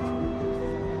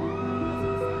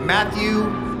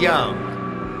 Matthew Young.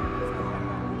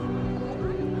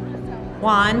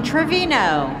 Juan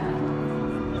Trevino.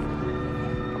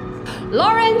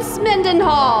 Lawrence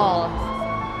Mendenhall.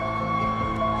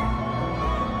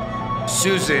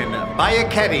 Susan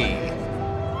Biachetti.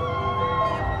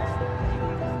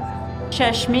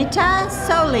 Shashmita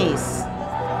Solis.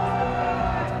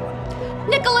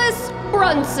 Nicholas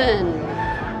Brunson.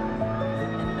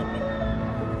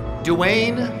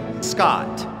 Dwayne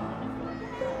Scott.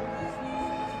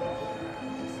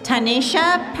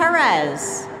 Tanisha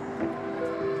Perez.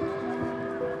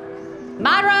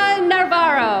 Mara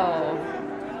Navarro.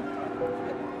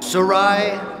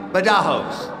 Surai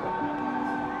Badajos.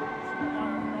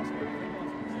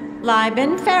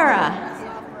 Liben Farah.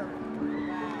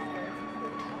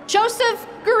 Joseph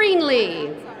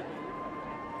Greenlee.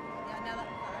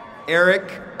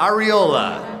 Eric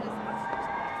Ariola.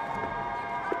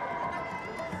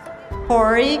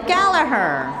 Corey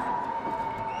Gallagher.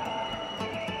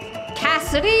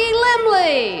 Cassidy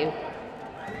Limley.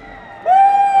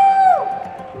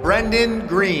 Brendan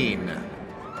Green.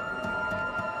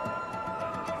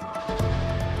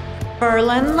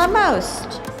 Berlin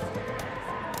Lamost.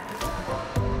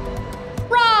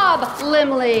 Rob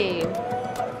Limley.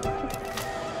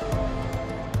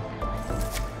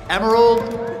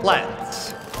 Emerald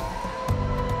Letts.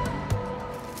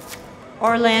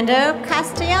 Orlando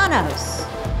Castellanos.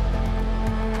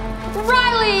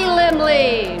 Riley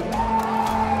Limley.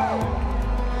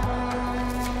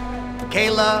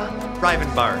 Kayla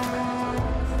Rivenbark.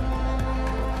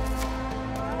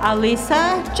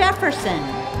 Alisa Jefferson.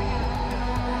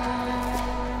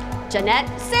 Jeanette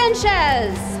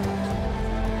Sanchez.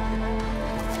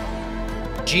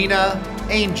 Gina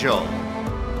Angel.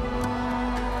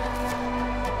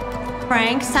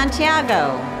 Frank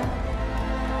Santiago.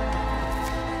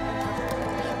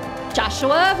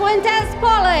 Joshua Fuentes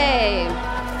Pole.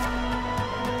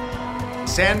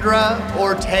 Sandra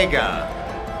Ortega.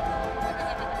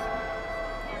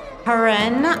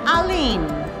 Karen Aline.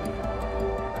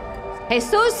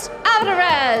 Jesus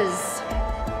Alvarez.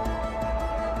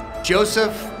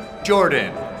 Joseph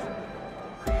Jordan.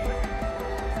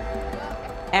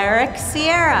 Eric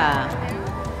Sierra.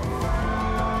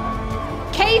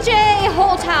 KJ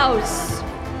Holthouse.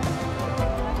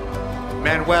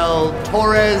 Manuel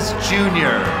Torres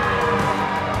Jr.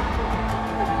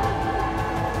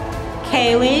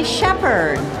 Kaylee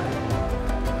Shepard.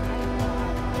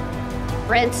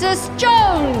 Francis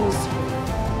Jones.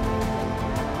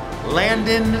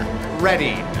 Landon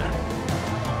Redding.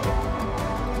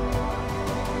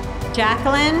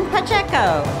 Jacqueline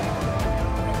Pacheco.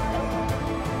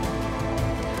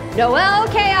 Noel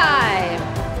K.I.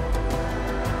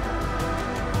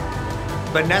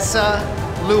 Vanessa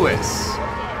Lewis.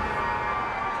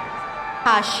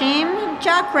 Hashim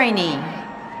Jakraini.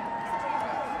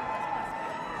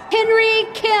 Henry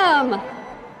Kim.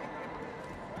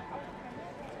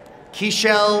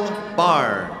 Keishel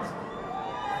Barnes.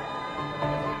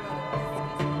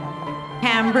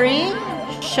 Cambry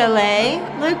Chalet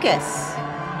Lucas.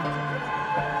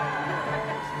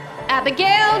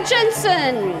 Abigail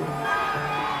Jensen.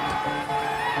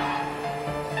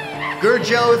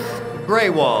 Gurjoth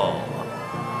Graywall.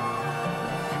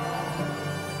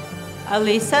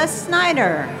 Elisa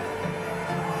Snyder.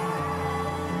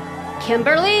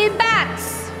 Kimberly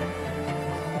Batts.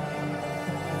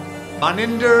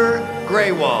 Maninder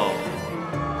Graywall.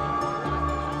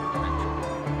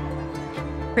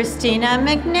 Christina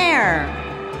McNair.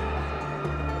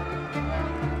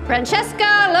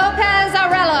 Francesca Lopez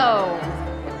Arello.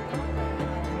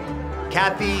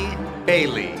 Kathy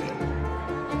Bailey.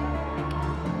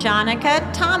 Jonica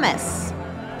Thomas.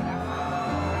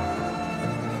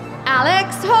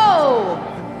 Alex Ho.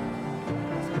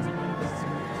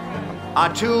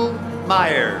 Atu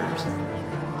Myers.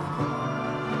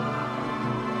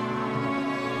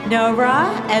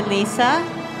 Nora Elisa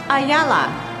Ayala.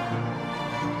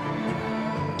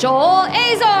 Joel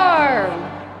Azar.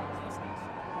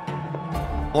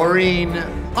 Maureen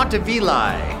Montevili.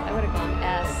 I would have gone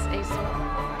S. Azar.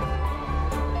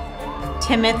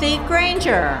 Timothy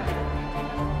Granger.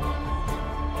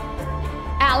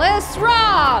 Alice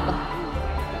Robb.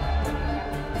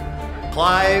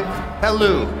 Clive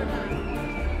Pellew.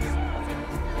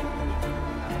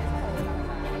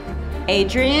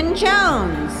 Adrian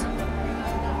Jones.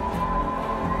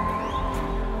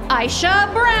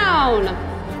 Aisha Brown.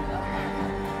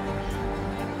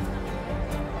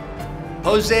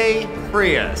 Jose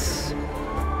Frias.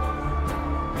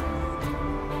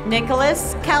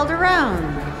 Nicholas Calderon.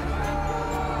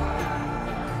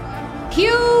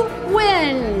 Hugh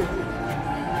Wynn.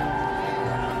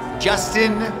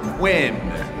 Justin Wynn.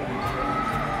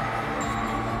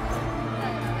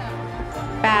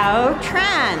 Bao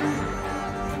Tran.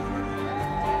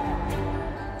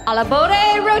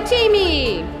 Alabode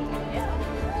Rotimi.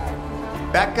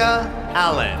 Becca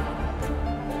Allen.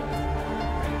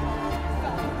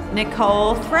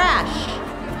 Nicole Thrash.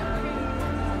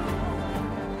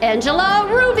 Angela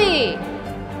Ruby.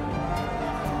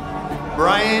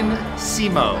 Brian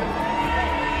Simo.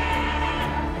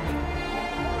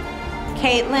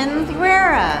 Caitlin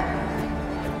Guerra.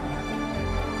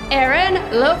 Aaron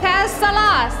Lopez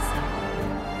Salas.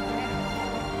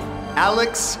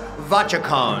 Alex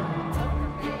Vachakon.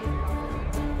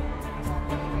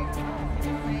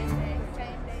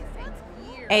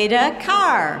 Ada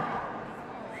Carr.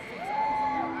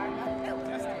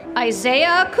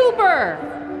 Isaiah Cooper.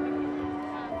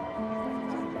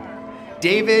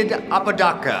 David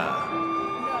Apodaca.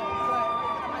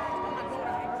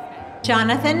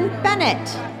 Jonathan Bennett.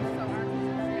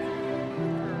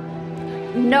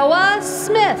 Noah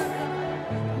Smith.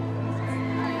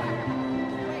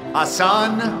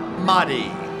 Asan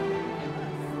Mahdi.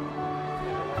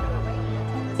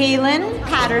 Keelan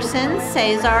Patterson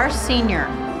Cesar Sr.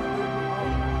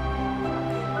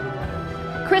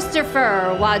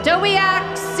 Christopher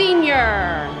Wadowiak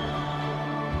Sr.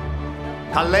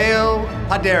 Kaleo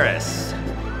Paderes.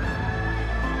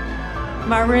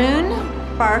 Maroon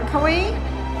Barkawi.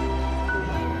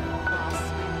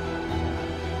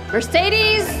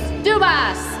 Mercedes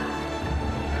Dubas.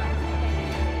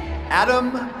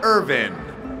 Adam Irvin.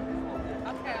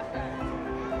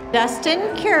 Dustin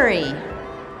Curry.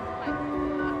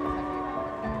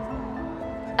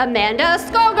 Amanda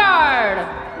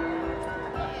Skogard.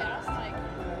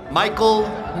 Michael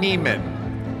Neiman.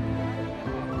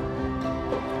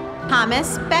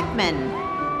 Thomas Beckman.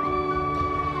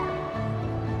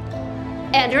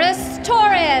 Andres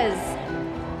Torres.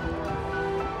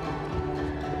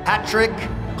 Patrick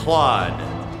Claude.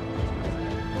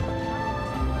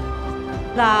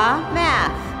 La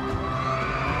Math.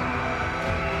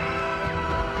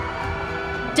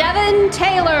 Devin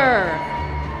Taylor.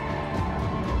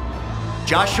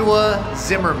 Joshua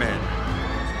Zimmerman.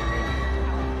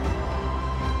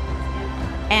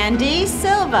 Andy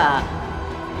Silva.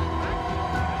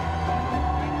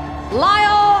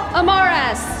 Lyle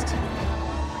Amarest.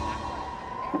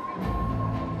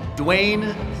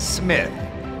 Dwayne Smith.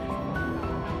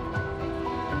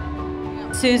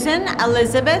 Susan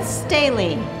Elizabeth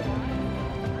Staley.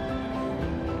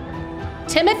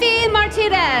 Timothy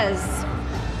Martinez.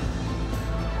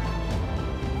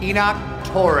 Enoch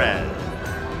Torres.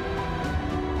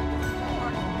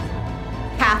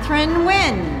 Catherine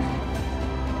Wynn.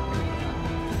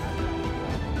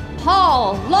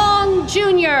 Paul Long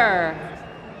Jr.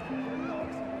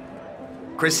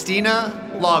 Christina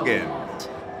Loggins.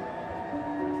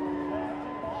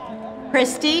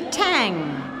 Christy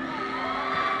Tang.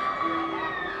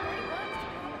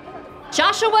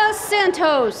 Joshua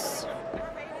Santos.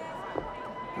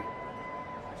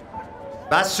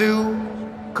 Basu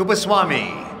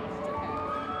Kubaswamy.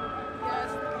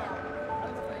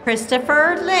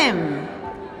 Christopher Lim.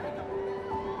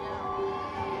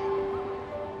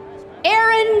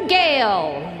 Aaron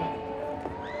Gale.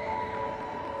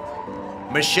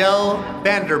 Michelle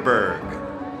Vanderberg.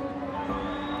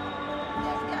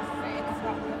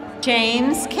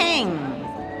 James King.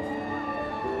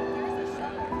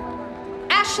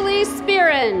 Ashley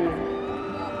Spearin.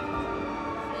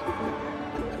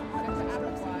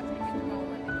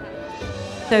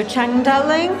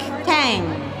 Sochungdalink Tang.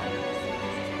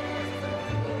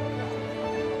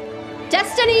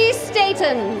 Destiny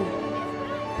Staten.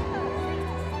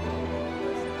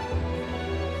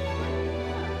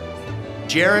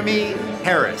 Jeremy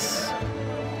Harris.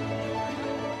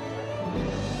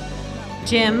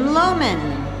 Jim Lohman.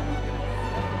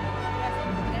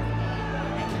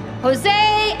 Jose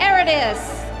Aradis.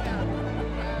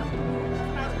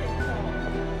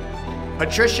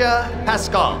 Patricia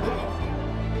Pascal.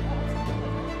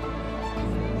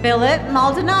 Philip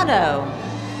Maldonado.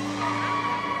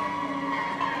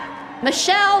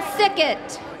 Michelle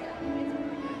Thickett.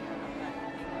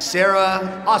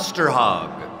 Sarah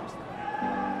Osterhag.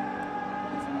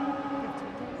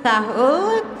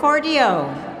 Sahul Cordio.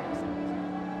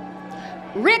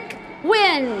 Rick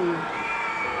Wynn.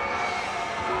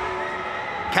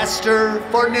 Kester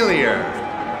Fornillier.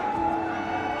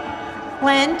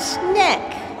 Clint Nick.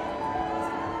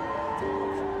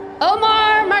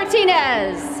 Omar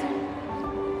Martinez.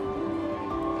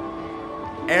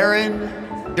 Aaron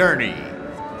Durney.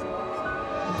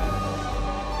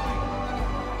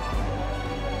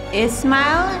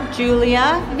 Ismail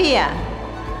Julia Villa.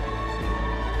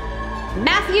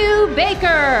 Matthew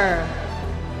Baker.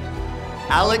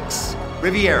 Alex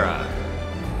Riviera.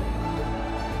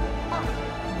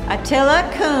 Attila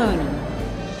Kuhn.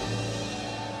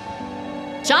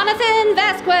 Jonathan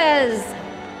Vasquez.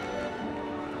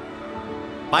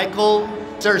 Michael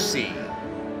Cersei.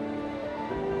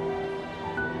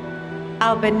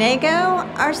 Albenego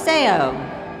Arceo.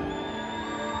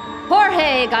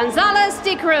 Jorge Gonzalez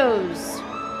de Cruz.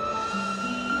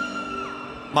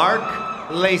 Mark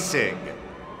Lasig.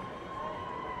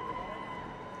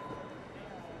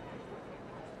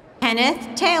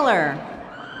 Kenneth Taylor.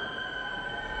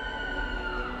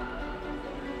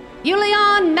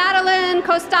 Julian Madeline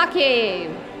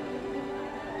Kostaki.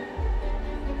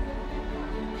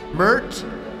 Mert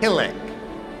Hillick.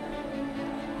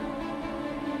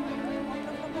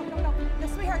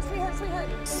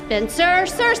 Spencer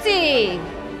Cersei.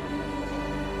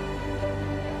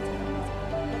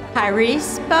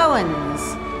 Tyrese Bowens.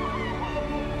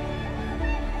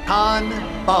 Con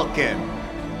Balkan.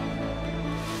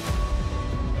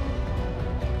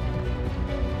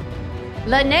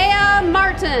 Linnea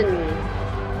Martin.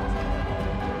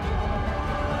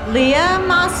 Leah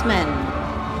Mossman.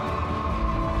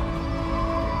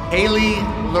 Haley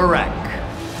Lurek.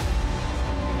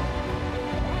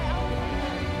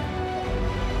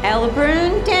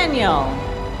 Elbrun Daniel.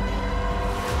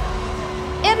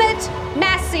 Emmett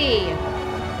Massey.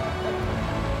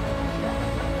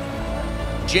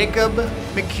 Jacob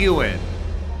McEwen.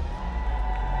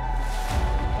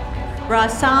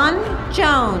 Rasan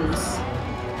Jones.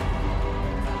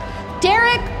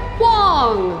 Derek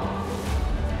Wong.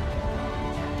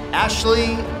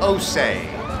 Ashley Osei.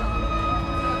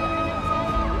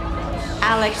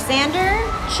 Alexander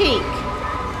Cheek.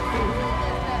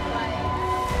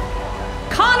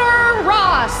 Connor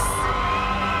Ross.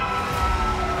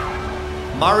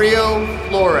 Mario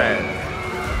Flores.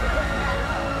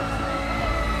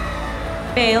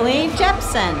 Bailey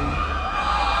Jepson.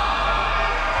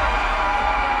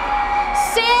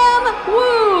 Sam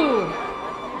Wu.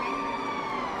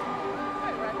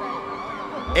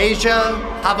 Asia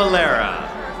Havalera.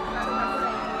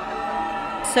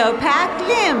 Sopak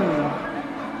Lim.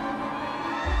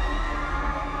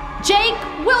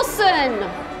 Jake Wilson.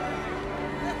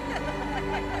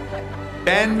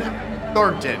 Ben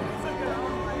Thornton.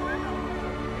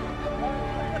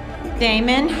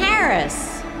 Damon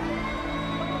Harris.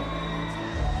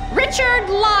 Richard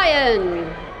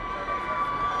Lyon.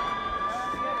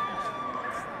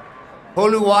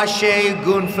 Oluwase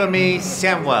Gunfemi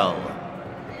Samuel.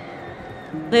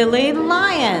 Lily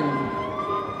Lyon.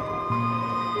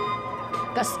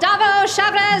 Gustavo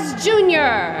Chavez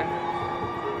Jr.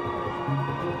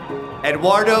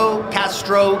 Eduardo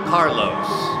Castro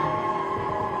Carlos.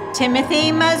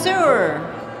 Timothy Mazur.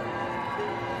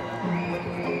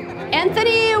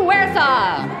 Anthony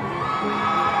Huerta.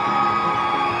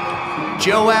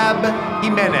 Joab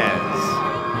Jimenez.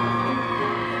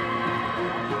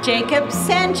 Jacob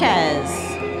Sanchez.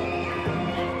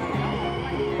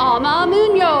 Alma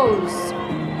Munoz.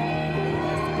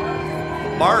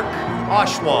 Mark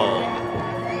Oshwald.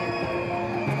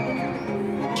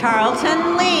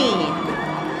 Charlton Lee.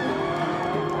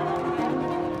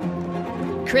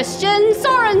 Christian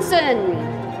Sorensen.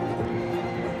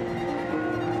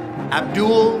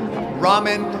 Abdul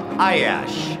Rahman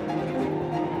Ayash.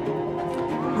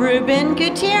 Ruben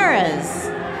Gutierrez.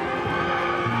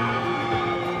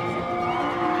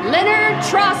 Leonard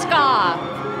Troska.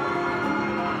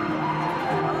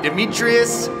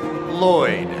 Demetrius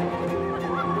Lloyd.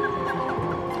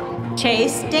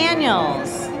 Chase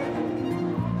Daniels.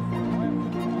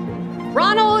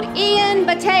 Ronald Ian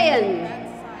Batayan.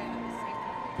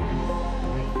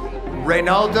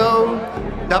 Reynaldo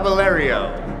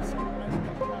Dabalerio.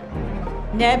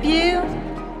 Nebu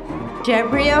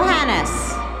Jebriohannes.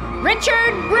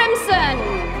 Richard Brimson.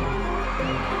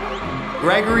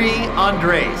 Gregory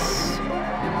Andres.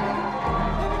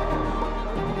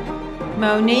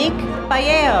 Monique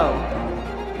Vallejo.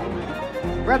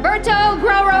 Roberto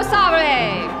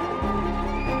Grorosave.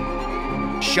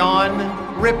 Sean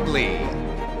Ripley.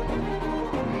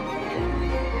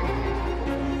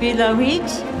 Bilohit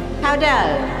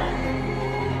Haudel.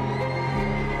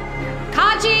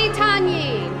 Kaji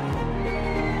Tanyi.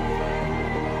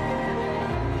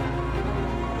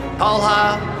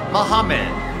 Talha Muhammad.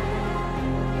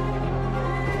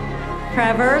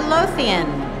 Trevor Lothian.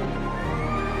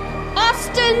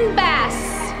 Austin Bass.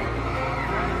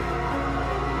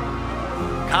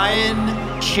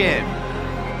 Kyan Chin.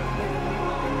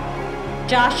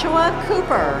 Joshua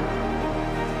Cooper.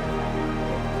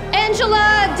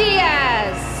 Angela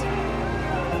Diaz.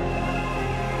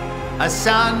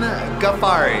 Hassan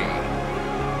Ghaffari.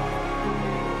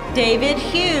 David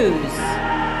Hughes.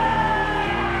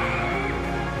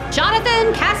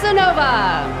 Jonathan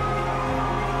Casanova.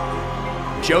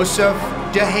 Joseph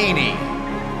Dehaney.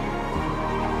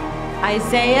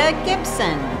 Isaiah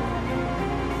Gibson.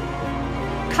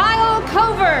 Kyle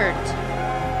Covert.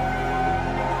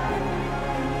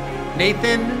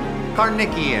 Nathan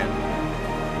Karnikian.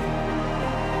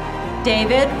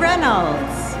 David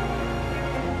Reynolds.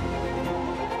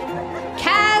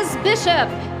 Kaz Bishop.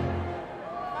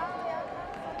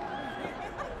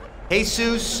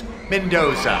 Jesus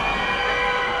Mendoza.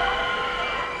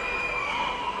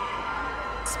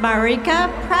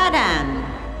 Smarika Pradhan.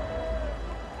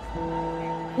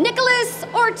 Nicholas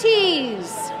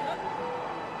Ortiz.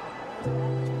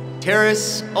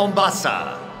 Terrace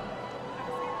Ombasa.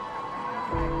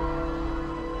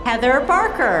 Heather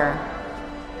Barker.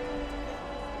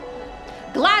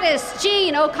 Gladys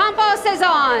Jean Ocampo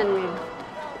Cezanne.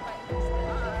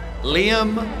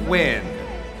 Liam Wynn.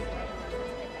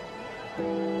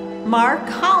 Mark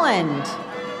Holland.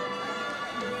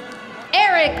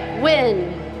 Eric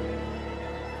Wynn.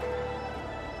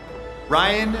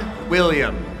 Ryan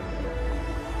William.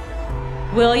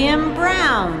 William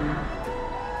Brown.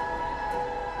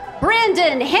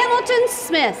 Brandon Hamilton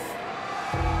Smith.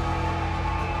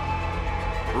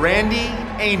 Randy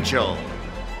Angel.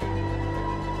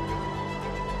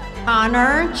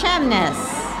 Connor Chemness.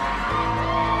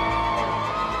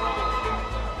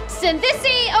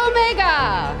 Synthisi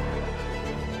Omega.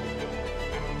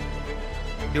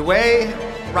 Dway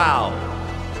Rao.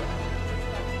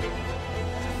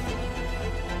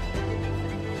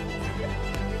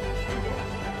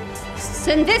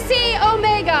 Synthisi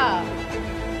Omega.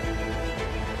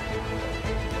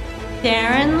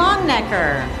 Darren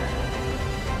Longnecker.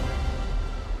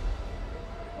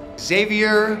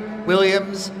 Xavier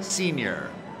Williams Sr.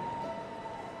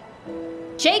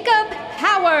 Jacob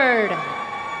Howard.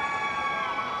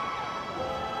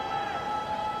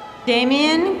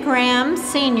 Damian Graham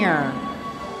Sr.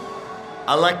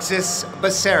 Alexis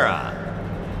Becerra.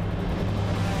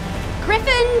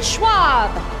 Griffin Schwab.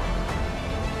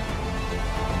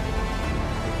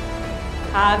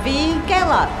 Avi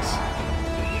Gallup.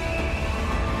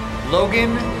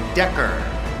 Logan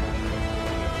Decker.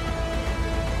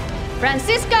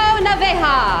 Francisco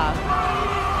Naveja.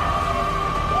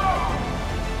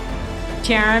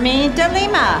 Jeremy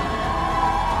DeLima.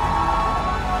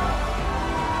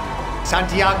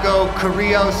 Santiago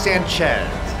Carrillo Sanchez.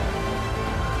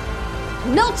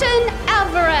 Milton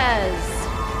Alvarez.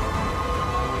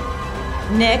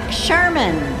 Nick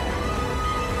Sherman.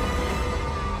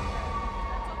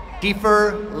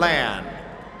 Kiefer Land.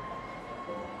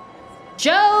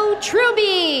 Joe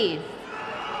Truby.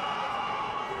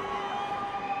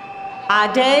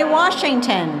 Ade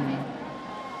Washington.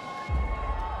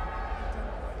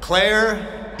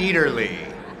 Claire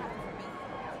Dieterly.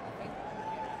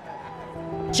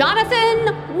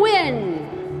 Jonathan Wynn.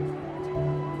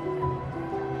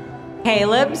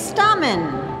 Caleb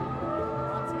Stammen.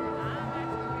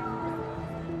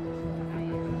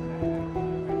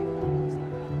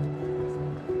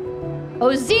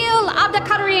 Ozil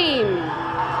Abdakarim.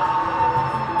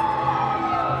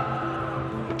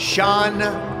 Sean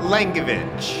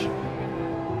Langovich.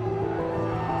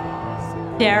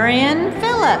 Darian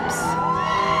Phillips.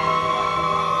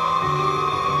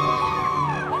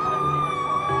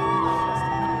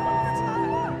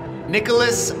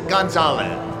 Nicholas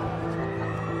Gonzalez.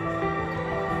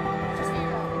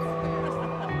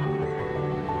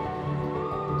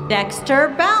 Dexter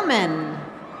Bauman.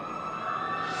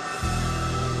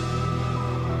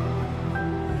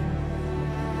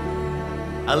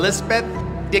 Elizabeth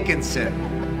Dickinson.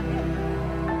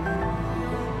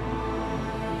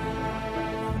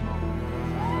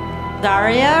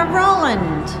 Daria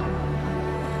Rowland.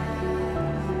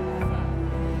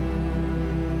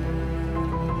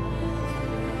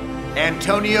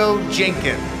 Antonio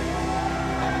Jenkins.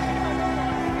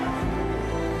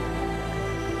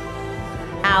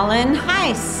 Alan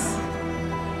Heiss.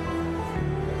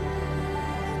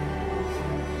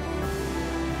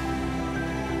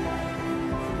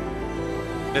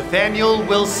 Nathaniel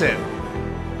Wilson.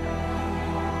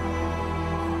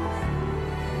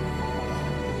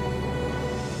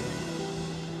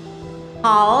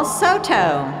 Paul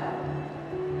Soto.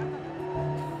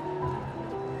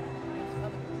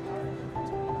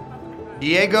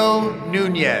 Diego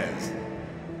Nunez.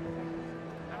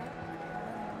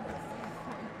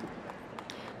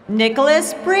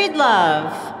 Nicholas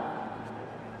Breedlove.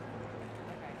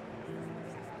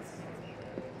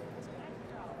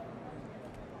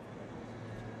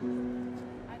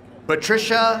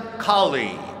 Patricia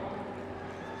Colley.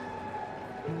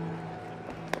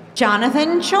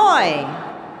 Jonathan Choi.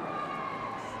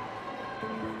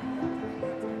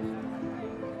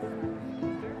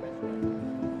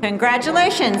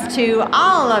 Congratulations to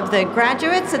all of the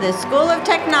graduates of the School of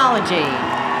Technology.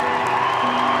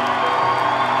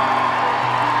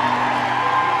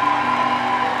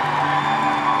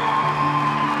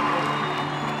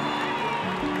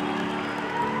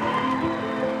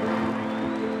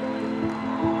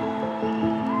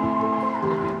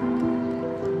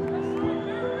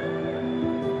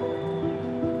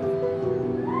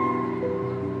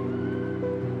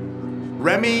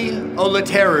 Remy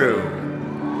Olateru.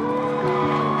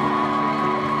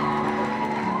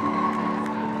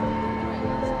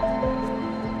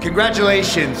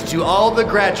 Congratulations to all the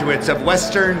graduates of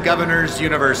Western Governors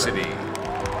University.